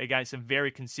lines against some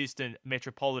very consistent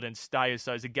Metropolitan stayers.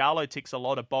 So Zagalo ticks a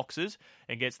lot of boxes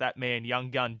and gets that man, young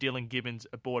gun Dylan Gibbons,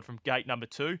 aboard from gate number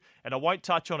 2. And I won't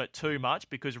touch on it too much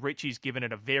because Richie's given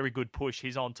it a very good push.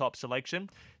 His on-top selection,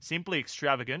 simply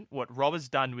extravagant. What Rob has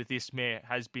done with this mare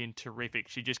has been terrific.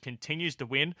 She just continues to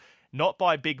win, not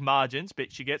by big margins,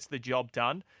 but she gets the job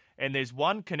done. And there's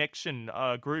one connection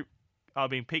group I've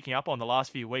been picking up on the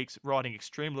last few weeks, riding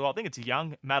extremely well. I think it's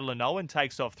young Madeline Owen,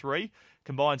 takes off 3,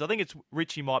 combines. I think it's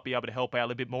Richie might be able to help out a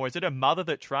little bit more. Is it her mother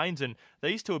that trains? And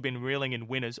these two have been reeling in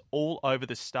winners all over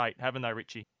the state, haven't they,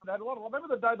 Richie? I remember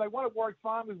the day they won at Warwick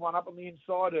Farm with one up on the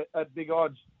inside at big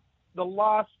odds. The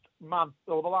last month,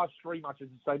 or the last 3 months, as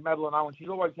you say, Madeline Owen, she's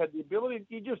always had the ability.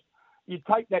 You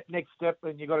take that next step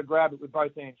and you've got to grab it with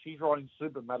both hands. She's riding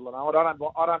super, Madeline Owen.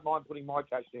 I don't mind putting my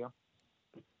case down.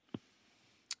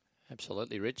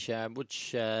 Absolutely, Rich.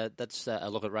 That's a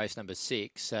look at race number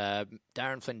 6. Darren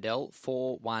Flindell,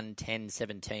 4, 1, 10,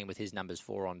 17 with his numbers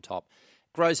 4 on top.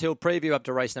 Rosehill preview up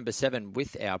to race number 7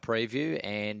 with our preview,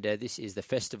 and this is the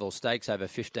Festival Stakes over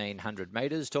 1,500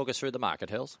 metres. Talk us through the market,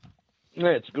 Hells.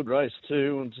 Yeah, it's a good race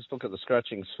too. And just look at the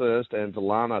scratchings first. And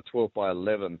Valana, 12 by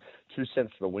 11, 2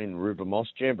 cents to the win. Ruba Moss,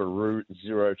 Jamboree,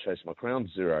 0. Chase My Crown,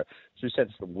 0. 2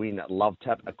 cents to the win. Love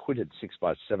Tap, Acquitted, 6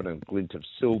 by 7, and Glint of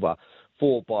Silver,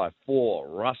 4 by 4.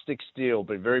 Rustic Steel,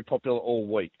 been very popular all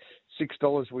week.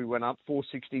 $6 we went up,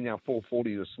 $4.60, now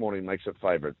 $4.40 this morning, makes it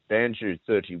favourite. Banju,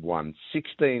 31.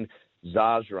 16,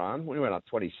 Zazran, we went up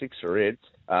 26 for it.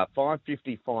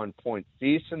 5.50 Fine Point.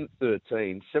 Pearson,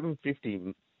 13.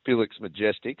 7.50 Felix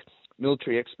Majestic.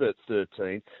 Military Expert,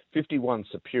 13. 51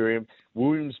 Superior.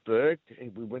 Williamsburg,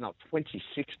 we went up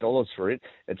 $26 for it.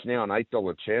 It's now an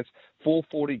 $8 chance.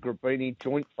 4.40 Grabini,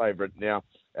 joint favourite now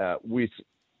with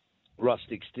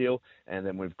Rustic Steel, and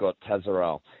then we've got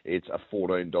Tazarel. It's a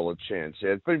 $14 chance. Yeah,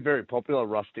 it's been very popular,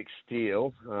 Rustic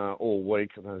Steel, all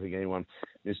week. I don't think anyone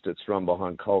missed its run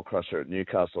behind Coal Crusher at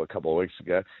Newcastle a couple of weeks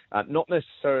ago. Not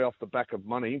necessarily off the back of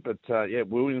money, but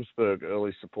Williamsburg,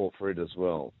 early support for it as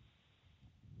well.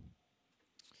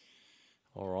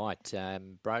 All right.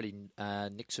 Brodie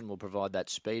Nickson will provide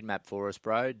that speed map for us,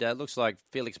 bro. Looks like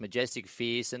Felix Majestic,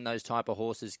 Fierce, and those type of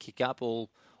horses kick up all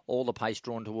the pace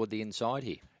drawn toward the inside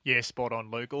here. Yeah, spot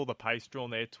on, Luke. All the pace drawn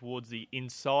there towards the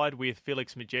inside with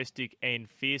Felix Majestic and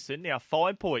Fearson. Now,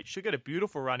 Fine Point should get a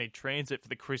beautiful run in transit for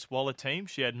the Chris Waller team.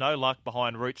 She had no luck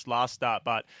behind Roots last start,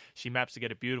 but she maps to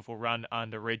get a beautiful run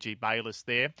under Reggie Bayliss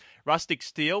there. Rustic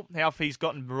Steel, how he's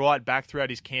gotten right back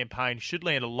throughout his campaign, should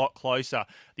land a lot closer.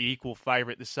 The equal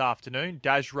favourite this afternoon.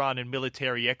 Daj Run and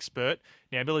Military Expert.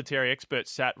 Now, Military Expert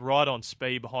sat right on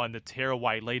speed behind the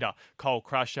tearaway leader, Coal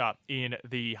Crusher, in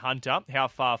the Hunter. How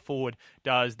far forward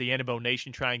does the Annabelle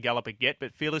Nation train galloper get?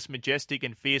 But Fearless, Majestic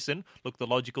and Fearson look the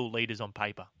logical leaders on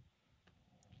paper.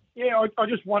 Yeah, I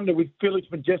just wonder with Felix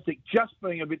Majestic just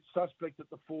being a bit suspect at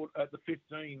the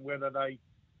 15, whether they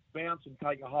bounce and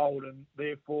take a hold and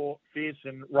therefore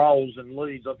Fearson rolls and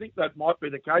leads. I think that might be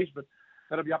the case, but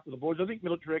that'll be up to the boys. I think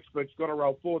Military Expert's got to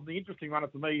roll forward. And the interesting runner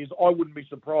for me is I wouldn't be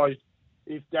surprised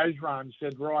if Dazran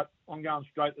said, right, I'm going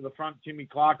straight to the front, Timmy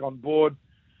Clark on board,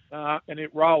 and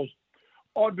it rolls.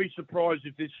 I'd be surprised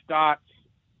if this starts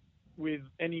with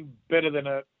any better than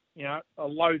a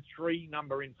low 3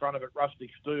 number in front of it,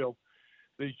 Rustic Steel.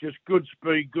 There's just good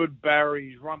speed, good barrier.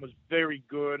 His run was very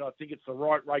good. I think it's the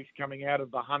right race coming out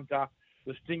of the Hunter.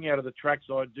 The sting out of the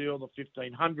track's ideal. The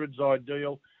 1500's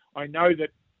ideal. I know that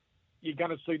you're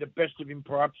going to see the best of him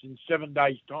perhaps in 7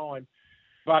 days' time,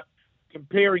 but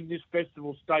comparing this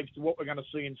Festival Stakes to what we're going to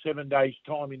see in 7 days'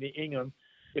 time in the Ingham,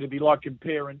 it'd be like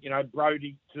comparing,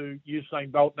 Brodie to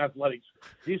Usain Bolt in athletics.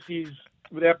 This is,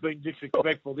 without being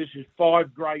disrespectful, this is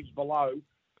 5 grades below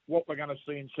what we're going to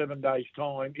see in 7 days'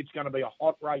 time. It's going to be a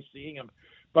hot race, the Ingham.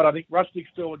 But I think Rustic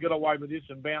still will get away with this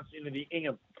and bounce into the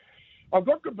Ingham. I've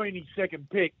got Grabini's second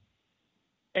pick,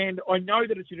 and I know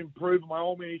that it's an improvement. My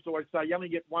old man used to always say you only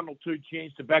get 1 or 2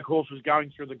 chances to back horses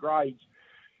going through the grades.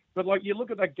 But, you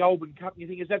look at that Goulburn Cup and you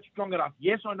think, is that strong enough?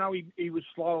 Yes, I know he was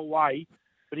slow away,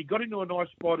 but he got into a nice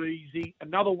spot easy.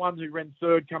 Another one who ran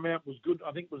third come out was good.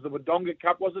 I think it was the Wodonga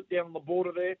Cup, was it, down on the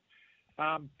border there?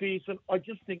 Pearson, I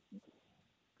just think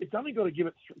it's only got to give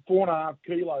it 4.5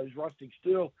 kilos, Rustic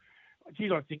Steel.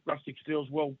 Geez, I think Rustic Steel's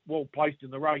well placed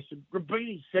in the race. And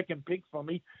Grabini's second pick for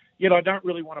me, yet I don't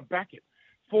really want to back it.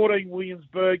 14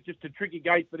 Williamsburg, just a tricky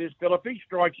gate for this fella. If he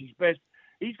strikes his best,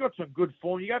 he's got some good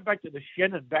form. You go back to the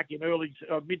Shannon back in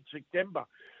mid-September.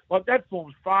 That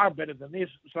form's far better than this.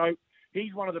 So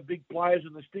he's one of the big players,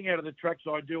 and the sting out of the track's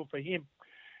ideal for him.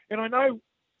 And I know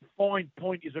Fine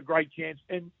Point is a great chance.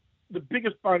 And, the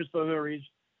biggest bonus for her is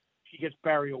she gets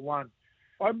barrier 1.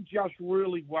 I'm just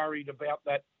really worried about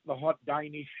that. The hot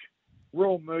Danish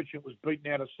Royal Merchant was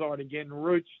beaten out of sight again.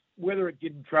 Roots, whether it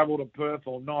didn't travel to Perth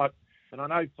or not, and I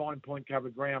know Fine Point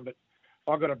covered ground, but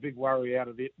I got a big worry out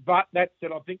of it. But that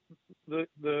said, I think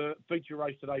the feature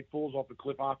race today falls off a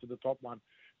cliff after the top one.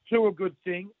 2 a good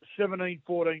thing, 17,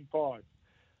 14, 5.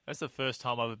 That's the first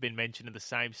time I've been mentioned in the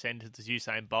same sentence as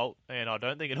Usain Bolt, and I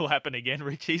don't think it'll happen again,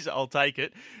 Richie's. I'll take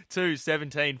it. 2,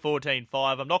 17, 14,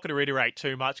 5. I'm not going to reiterate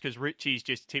too much because Richie's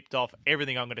just tipped off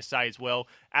everything I'm going to say as well.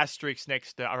 Asterix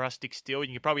next to Rustic Steel.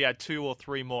 You can probably add 2 or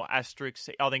 3 more asterisks.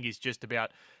 I think he's just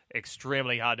about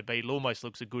extremely hard to beat. It almost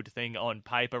looks a good thing on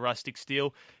paper. Rustic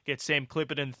Steel gets Sam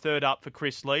Clipperton third up for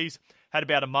Chris Lees. Had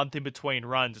about a month in between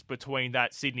runs between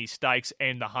that Sydney Stakes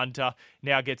and the Hunter.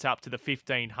 Now gets up to the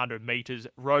 1,500 metres.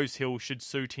 Rosehill should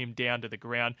suit him down to the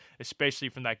ground, especially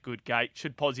from that good gate.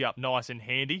 Should posse up nice and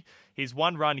handy. His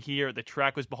one run here at the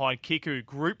track was behind Kiku,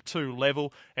 Group 2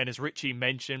 level. And as Richie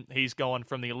mentioned, he's gone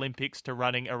from the Olympics to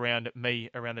running around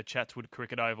the Chatswood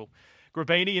Cricket Oval.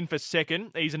 Grabini in for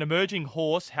second. He's an emerging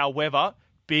horse, however,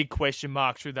 big question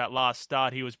mark through that last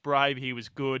start. He was brave, he was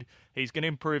good. He's going to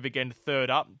improve again third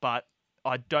up, but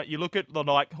you look at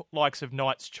the likes of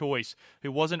Knight's Choice,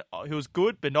 who was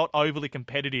good but not overly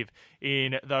competitive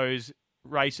in those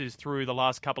races through the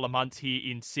last couple of months here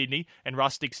in Sydney, and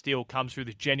Rustic Steel comes through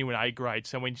the genuine A grade.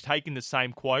 So when you're taking the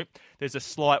same quote, there's a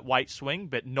slight weight swing,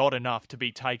 but not enough to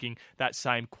be taking that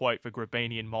same quote for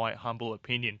Grabini, in my humble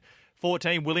opinion.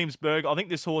 14, Williamsburg. I think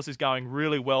this horse is going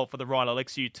really well for the Ryan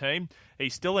Alexiou team.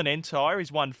 He's still an Entire.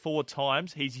 He's won 4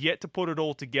 times. He's yet to put it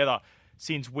all together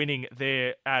since winning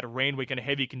there at Randwick in a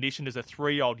heavy condition as a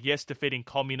 3-year-old. Yes, defeating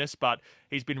Communist, but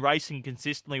he's been racing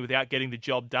consistently without getting the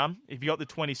job done. If you got the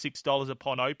 $26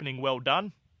 upon opening, well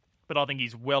done. But I think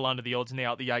he's well under the odds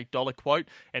now at the $8 quote.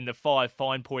 And the 5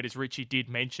 Fine Point, as Richie did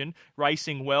mention,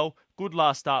 racing well. Good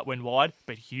last start when wide,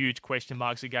 but huge question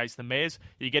marks against the mares.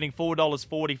 You're getting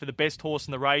 $4.40 for the best horse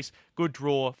in the race. Good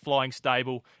draw, flying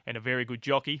stable, and a very good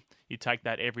jockey. You take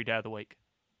that every day of the week.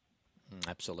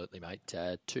 Absolutely, mate.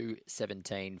 2,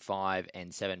 17, 5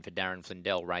 and 7 for Darren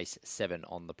Flindell, race 7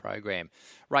 on the program.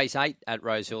 Race 8 at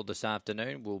Rosehill this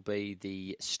afternoon will be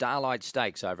the Starlight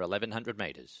Stakes over 1,100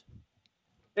 metres.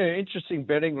 Yeah, interesting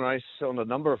betting race on a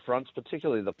number of fronts,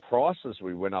 particularly the prices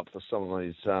we went up for some of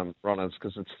these runners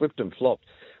because it's flipped and flopped.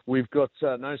 We've got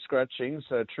no scratchings,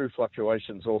 true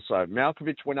fluctuations also.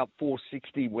 Malkovich went up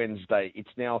 $4.60 Wednesday. It's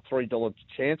now $3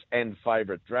 chance and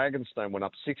favourite. Dragonstone went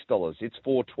up $6. It's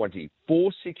 $4.20.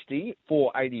 $4.60,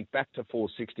 $4.80, back to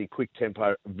 $4.60. Quick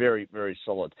tempo, very, very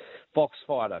solid.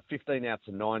 Foxfighter, 15 out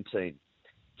to 19.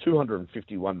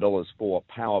 $251 for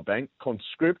Power Bank.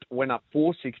 Conscript went up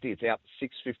 $4.60. It's out to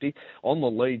 $6.50. On the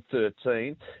lead,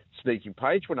 13. Sneaky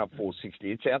Page went up $4.60.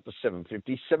 It's out to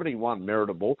 $7.50. 71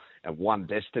 Meritable and One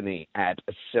Destiny at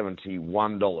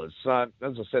 $71. So,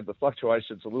 as I said, the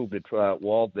fluctuation's a little bit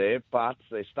wild there, but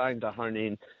they're starting to hone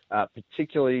in,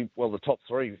 particularly, the top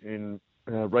 3 in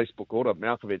racebook order: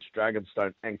 Malkovich,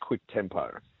 Dragonstone, and Quick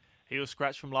Tempo. Heel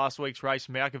scratch from last week's race,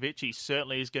 Malkovich. He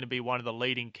certainly is going to be one of the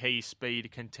leading key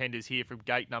speed contenders here from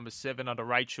gate number 7 under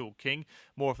Rachel King.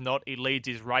 More often not, he leads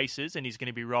his races and he's going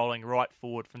to be rolling right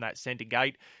forward from that centre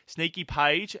gate. Sneaky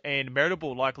Page and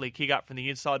Meritable likely kick up from the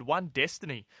inside. One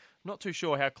Destiny. I'm not too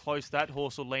sure how close that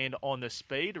horse will land on the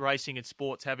speed. Racing and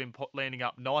Sports have him landing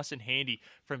up nice and handy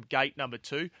from gate number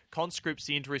 2. Conscript's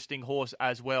the interesting horse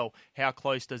as well. How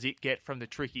close does it get from the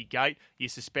tricky gate? You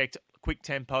suspect Quick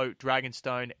Tempo,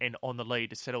 Dragonstone, and On the Lead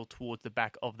to settle towards the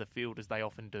back of the field as they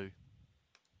often do.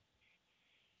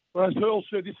 Well, as Earl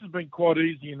said, this has been quite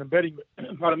easy in the betting.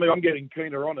 Pardon me, I'm getting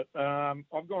keener on it.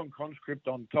 I've gone Conscript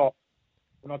on top.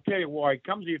 And I'll tell you why. He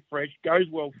comes here fresh, goes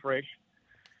well fresh.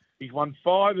 He's won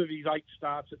 5 of his 8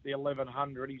 starts at the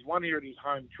 1,100. He's won here at his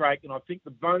home track. And I think the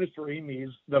bonus for him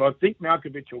is that I think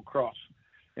Malkovich will cross.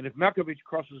 And if Malkovich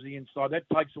crosses the inside, that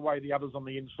takes away the others on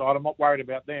the inside. I'm not worried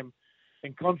about them.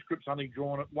 And Conscript's only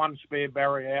drawn at 1 spare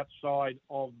barrier outside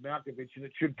of Malkovich, and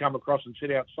it should come across and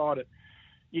sit outside it.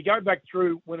 You go back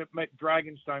through when it met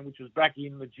Dragonstone, which was back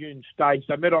in the June stage.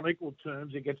 They met on equal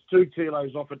terms. It gets 2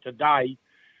 kilos off it today.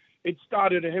 It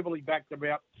started a heavily backed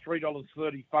about $3.30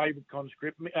 favourite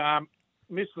Conscript.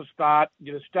 Missed the start,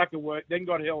 did a stack of work, then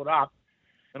got held up.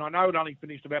 And I know it only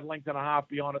finished about a length and a half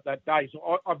behind it that day.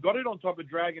 So I've got it on top of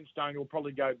Dragonstone, who'll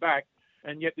probably go back.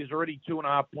 And yet there's already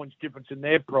 2.5 points difference in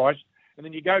their price. And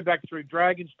then you go back through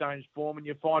Dragonstone's form and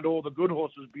you find all the good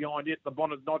horses behind it, the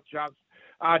Bonnet Notchas,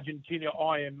 Argentina,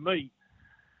 I Am Me.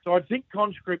 So I think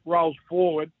Conscript rolls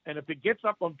forward, and if it gets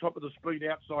up on top of the speed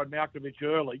outside Malkovich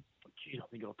early, geez, I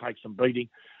think it'll take some beating.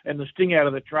 And the Sting Out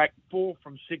of the Track, 4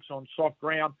 from 6 on soft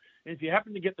ground. And if you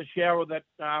happen to get the shower that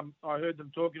I heard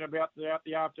them talking about throughout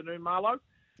the afternoon, Marlow.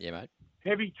 Yeah, mate.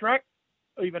 Heavy track,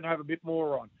 even have a bit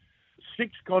more on.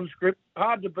 6 Conscript,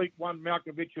 hard to beat 1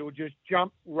 Malkovich who will just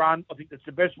jump, run. I think that's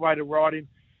the best way to ride him.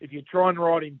 If you try and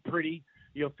ride him pretty,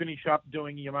 you'll finish up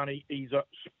doing your money. He's a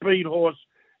speed horse.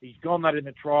 He's gone that in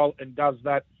the trial and does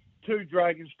that. 2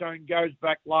 Dragonstone goes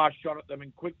back last shot at them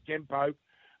in quick tempo,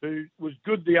 who was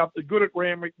good good at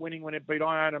Ramrick winning when it beat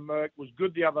Iona Merck, was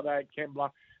good the other day at Kembla.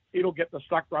 It'll get the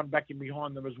stuck run back in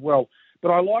behind them as well.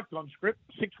 But I like Conscript,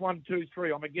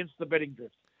 6-1-2-3. I'm against the betting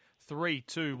drift.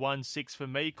 3-2-1-6 for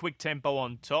me. Quick tempo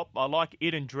on top. I like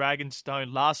it and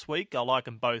Dragonstone last week. I like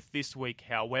them both this week.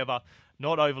 However,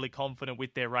 not overly confident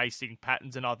with their racing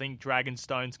patterns, and I think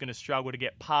Dragonstone's going to struggle to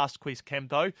get past Quiz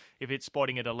Kempo if it's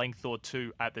spotting at a length or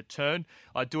two at the turn.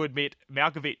 I do admit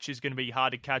Malkovich is going to be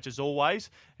hard to catch as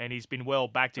always, and he's been well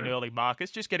backed in early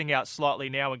markets. Just getting out slightly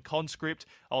now in Conscript.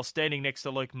 I was standing next to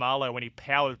Luke Marlow when he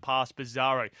powered past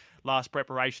Bizarro. Last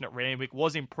preparation at Randwick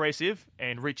was impressive,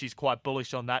 and Richie's quite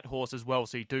bullish on that horse as well,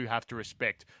 so you do have to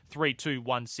respect.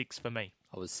 3-2-1-6 for me.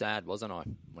 I was sad, wasn't I,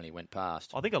 when he went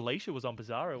past? I think Alicia was on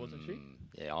Bizarro, wasn't she?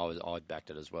 Yeah, I backed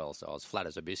it as well, so I was flat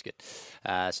as a biscuit.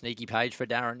 Sneaky page for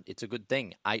Darren. It's a good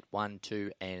thing. 8, 1,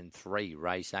 2, and 3.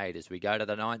 Race 8 as we go to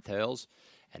the 9th, Hurls.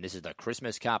 And this is the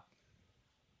Christmas Cup.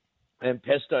 And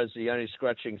Pesto's the only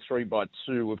scratching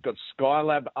 3x2. We've got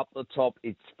Skylab up the top.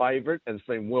 It's favourite and it's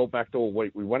been well backed all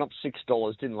week. We went up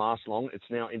 $6, didn't last long. It's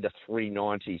now into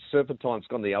 $3.90. Serpentine's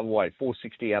gone the other way,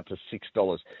 $4.60 out to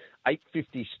 $6.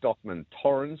 $8.50 Stockman.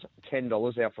 Torrens,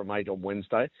 $10 out from 8 on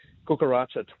Wednesday.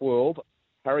 Cucaracha, $12.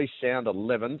 Harry Sound,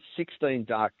 $11. 16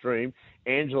 Dark Dream.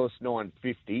 Angelus,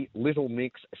 $9.50. Little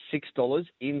Mix, $6.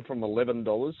 In from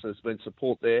 $11. There's been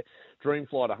support there.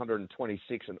 Dreamflight,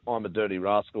 $126. And I'm a Dirty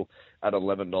Rascal at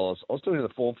 $11. I was doing the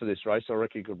form for this race. I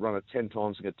reckon you could run it 10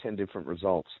 times and get 10 different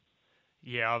results.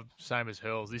 Yeah, same as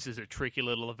Hurls. This is a tricky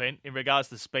little event. In regards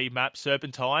to the speed map,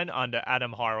 Serpentine under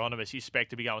Adam Hieronymus, you expect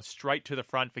to be going straight to the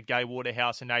front for Gay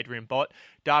Waterhouse and Adrian Bott.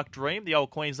 Dark Dream, the old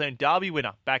Queensland Derby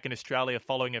winner, back in Australia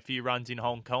following a few runs in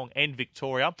Hong Kong and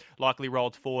Victoria, likely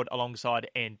rolled forward alongside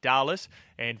Andalis.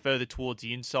 And further towards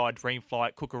the inside,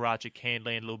 Dreamflight, Cucaracha can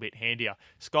land a little bit handier.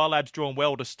 Skylab's drawn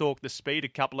well to stalk the speed, a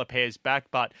couple of pairs back,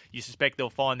 but you suspect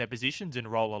they'll find their positions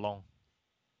and roll along.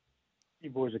 You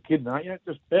boys are kidding, aren't you?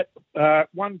 Just bet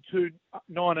 1, 2,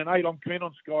 9 and 8. I'm keen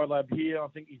on Skylab here. I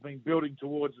think he's been building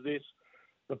towards this.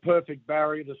 The perfect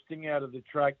barrier, the Sting Out of the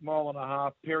Track, 1.5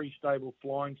 miles, Perry Stable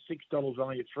flying, $6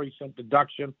 only a 3-cent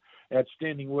deduction.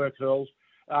 Outstanding work, Hurls.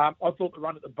 I thought the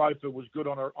run at the Beaufort was good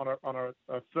on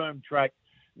a firm track.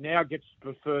 Now gets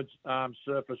preferred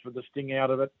surface with the Sting Out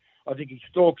of it. I think he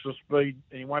stalks the speed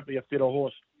and he won't be a fitter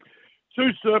horse. 2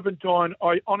 Serpentine,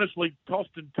 I honestly tossed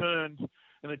and turned,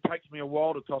 and it takes me a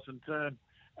while to toss and turn,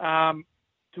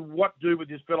 to what do with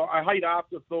this fellow. I hate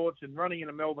afterthoughts and running in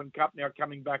a Melbourne Cup now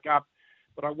coming back up,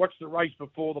 but I watched the race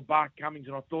before the Bart Cummings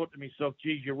and I thought to myself,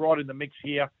 geez, you're right in the mix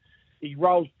here. He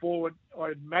rolls forward.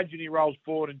 I imagine he rolls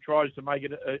forward and tries to make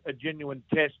it a genuine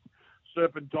test,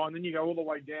 Serpentine. Then you go all the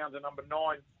way down to number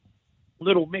 9,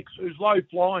 Little Mix, who's low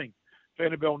flying.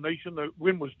 Vanderbilt Nation, the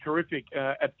win was terrific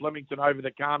at Flemington over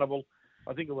the Carnival.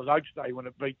 I think it was Oaks Day when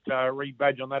it beat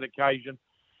Rebadge on that occasion.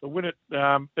 The win at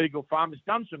Eagle Farm has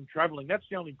done some travelling. That's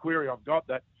the only query I've got,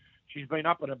 that she's been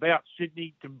up and about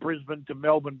Sydney to Brisbane to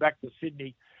Melbourne back to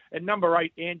Sydney. And number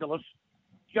 8, Angelus,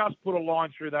 just put a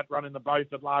line through that run in the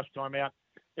Beaufort last time out.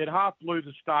 It half blew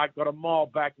the start, got a mile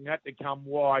back and had to come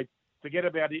wide. Forget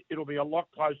about it. It'll be a lot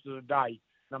closer today,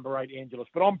 number 8, Angelus.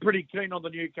 But I'm pretty keen on the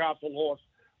Newcastle horse.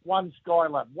 1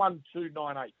 Skylab,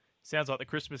 1-2-9-8. Sounds like the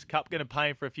Christmas Cup going to pay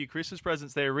him for a few Christmas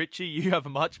presents there, Richie. You have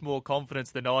much more confidence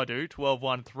than I do.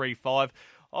 12-1-3-5.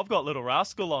 I've got Little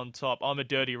Rascal on top. I'm a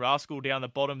Dirty Rascal down the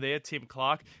bottom there, Tim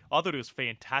Clark. I thought it was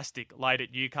fantastic late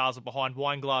at Newcastle behind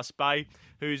Wineglass Bay,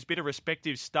 who's been a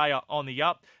respective stayer on the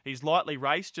up. He's lightly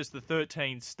raced, just the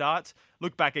 13 starts.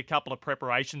 Look back a couple of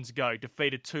preparations ago,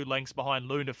 defeated 2 lengths behind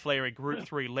Luna Flair at Group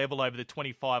 3 level over the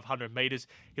 2,500 metres.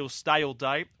 He'll stay all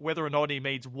day. Whether or not he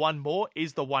needs one more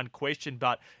is the one question,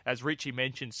 but as Richie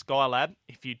mentioned, Skylab,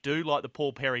 if you do like the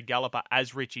Paul Perry Galloper,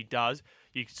 as Richie does,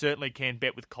 you certainly can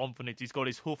bet with confidence. He's got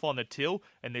his hoof on the till,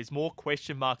 and there's more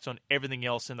question marks on everything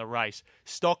else in the race.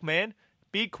 Stockman,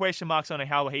 big question marks on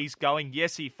how he's going.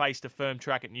 Yes, he faced a firm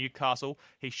track at Newcastle.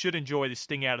 He should enjoy the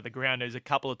Sting Out of the ground. There's a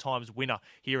couple of times winner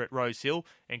here at Rosehill.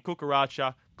 And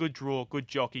Cucaracha, good draw, good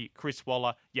jockey. Chris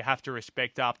Waller, you have to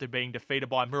respect after being defeated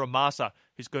by Muramasa,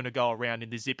 who's going to go around in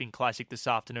the Zipping Classic this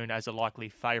afternoon as a likely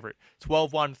favourite.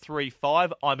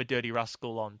 12-1-3-5. I'm a Dirty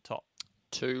Rascal on top.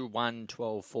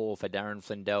 2-1-12-4 for Darren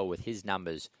Flindell with his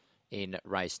numbers in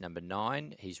race number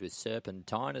 9. He's with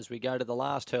Serpentine as we go to the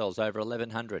last hurls over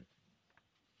 1100.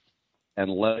 And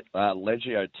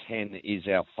Legio 10 is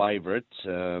our favourite.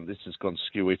 This has gone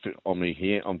skew on me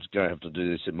here. I'm going to have to do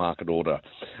this in market order.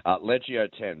 Legio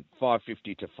 10,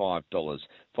 $5.50 to $5.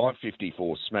 $5.50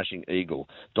 for Smashing Eagle.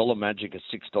 Dollar Magic, a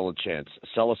 $6 chance.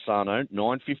 Salasano,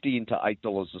 $9.50 into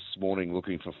 $8 this morning,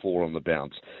 looking for 4 on the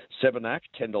bounce. Sevenac,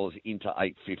 $10 into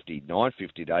 $8.50.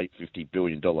 $9.50 to $8.50, $1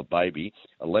 billion baby.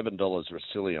 $11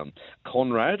 Racilion.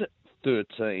 Conrad,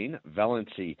 13.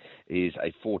 Valency is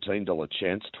a $14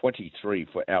 chance. 23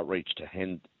 for Outreach to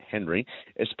Henry.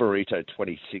 Esperito,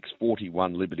 26.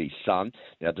 41 Liberty Sun.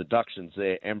 Now deductions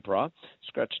there. Emperor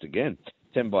scratched again.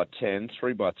 10 by 10,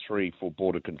 3 by 3 for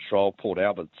Border Control. Port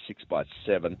Albert 6 by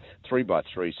 7, 3 by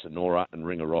 3 Sonora, and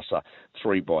Ringarossa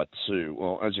 3 by 2.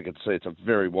 Well, as you can see, it's a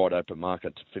very wide open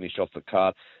market to finish off the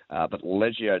card, but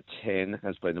Legio 10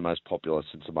 has been the most popular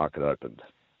since the market opened.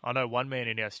 I know one man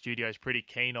in our studio is pretty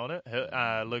keen on it,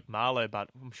 Luke Marlow, but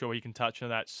I'm sure you can touch on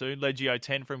that soon. Legio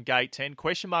 10 from Gate 10.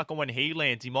 Question mark on when he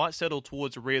lands. He might settle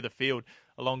towards the rear of the field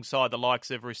alongside the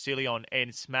likes of Racilion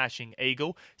and Smashing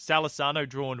Eagle. Salasano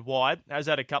drawn wide. Has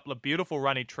had a couple of beautiful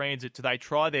running transit. Do they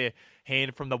try their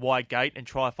hand from the wide gate and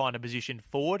try to find a position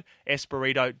forward?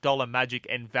 Esperito, Dollar Magic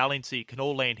and Valency can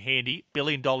all land handy.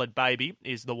 $1 Billion Baby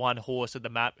is the one horse at the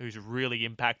map who's really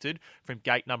impacted from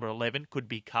gate number 11. Could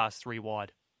be cast 3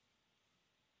 wide.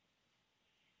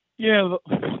 Yeah,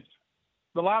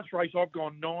 the last race I've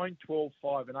gone 9, 12,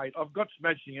 5 and 8. I've got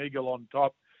Smashing Eagle on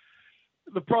top.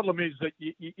 The problem is that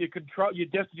you control your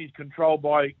destiny is controlled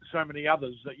by so many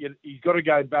others that he's got to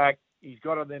go back. He's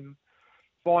got to then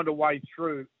find a way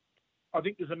through. I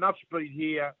think there's enough speed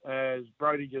here, as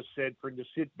Brodie just said, for him to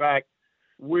sit back,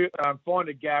 find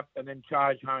a gap, and then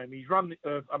charge home. He's run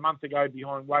a month ago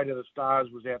behind Way to the Stars,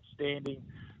 was outstanding.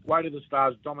 Way to the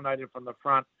Stars dominated from the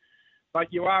front.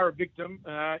 But you are a victim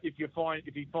if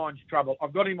he finds trouble.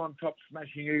 I've got him on top,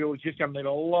 Smashing Eagle. He's just going to need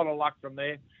a lot of luck from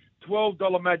there.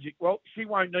 $12 Magic. Well, she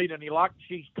won't need any luck.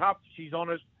 She's tough. She's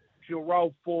honest. She'll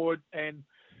roll forward, and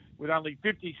with only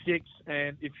 56,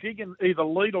 and if she can either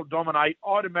lead or dominate,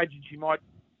 I'd imagine she might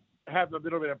have a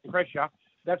little bit of pressure.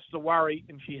 That's the worry,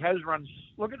 and she has run.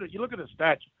 Look at it. You look at the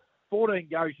stats. 14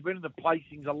 goes. She's been in the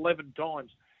placings 11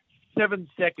 times. 7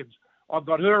 seconds. I've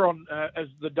got her on as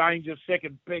the danger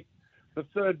second pick. The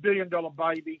third $1 Billion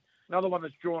Baby, another one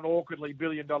that's drawn awkwardly, $1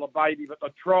 Billion Baby, but the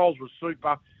trials were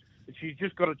super. She's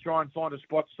just got to try and find a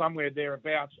spot somewhere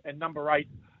thereabouts. And number 8,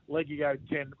 Legio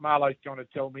 10, Marlow's trying to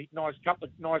tell me. Couple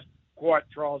of nice, quiet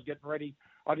trials getting ready.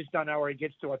 I just don't know where he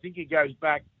gets to. I think he goes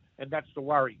back, and that's the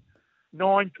worry.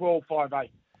 9, 12, 5,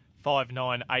 8.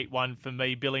 5981 for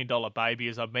me. $1 Billion Baby,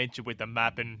 as I mentioned with the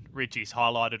map, and Richie's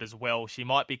highlighted as well. She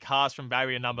might be cast from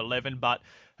barrier number 11, but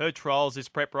her trials this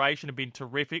preparation have been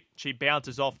terrific. She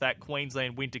bounces off that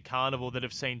Queensland Winter Carnival that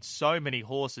have seen so many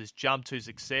horses jump to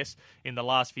success in the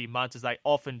last few months, as they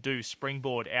often do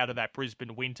springboard out of that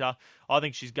Brisbane winter. I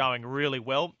think she's going really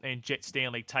well, and Jet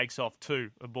Stanley takes off too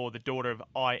aboard the daughter of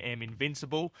I Am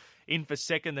Invincible. In for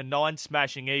second, the 9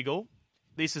 Smashing Eagle.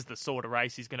 This is the sort of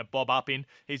race he's going to bob up in.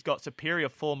 He's got superior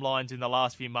form lines in the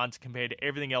last few months compared to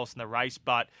everything else in the race,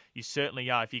 but you certainly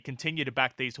are. If you continue to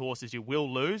back these horses, you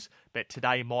will lose, but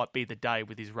today might be the day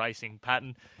with his racing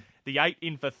pattern. The 8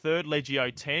 in for third,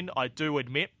 Legio 10, I do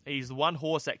admit, he's the one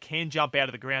horse that can jump out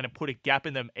of the ground and put a gap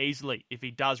in them easily if he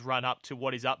does run up to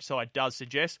what his upside does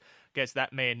suggest. Gets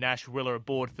that man Nash Willer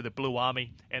aboard for the Blue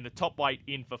Army. And the top weight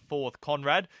in for fourth,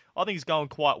 Conrad. I think he's going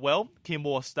quite well.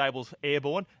 Kimmore Stables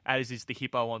airborne, as is the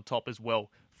Hippo on top as well.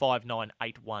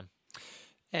 5981.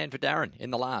 And for Darren,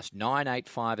 in the last, 9, 8,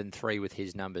 5 and 3 with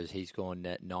his numbers. He's gone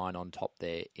 9 on top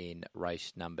there in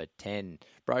race number 10.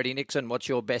 Brodie Nickson, what's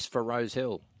your best for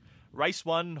Rosehill? Race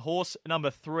 1, horse number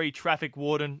 3, Traffic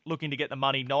Warden, looking to get the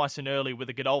money nice and early with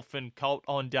a Godolphin colt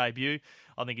on debut.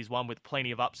 I think he's one with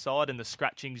plenty of upside, and the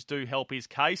scratchings do help his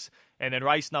case. And then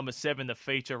race number 7, the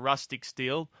feature, Rustic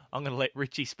Steel. I'm going to let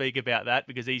Richie speak about that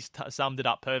because he's summed it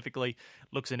up perfectly.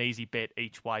 Looks an easy bet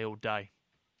each way all day.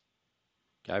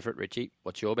 Go for it, Richie.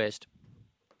 What's your best?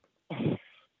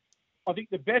 I think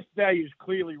the best value is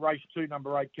clearly race 2,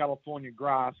 number 8, California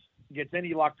Grass. Gets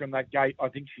any luck from that gate, I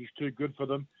think she's too good for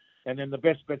them. And then the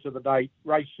best bets of the day,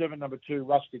 race 7, number 2,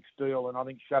 Rustic Steel, and I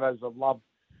think Shadows of Love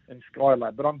and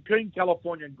Skylab. But I'm keen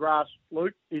California Grass,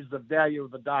 Luke, is the value of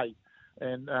the day.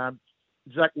 And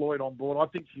Zach Lloyd on board, I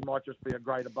think she might just be a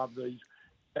grade above these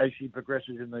as she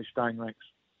progresses in these staying ranks.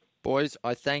 Boys,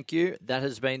 I thank you. That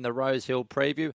has been the Rosehill preview.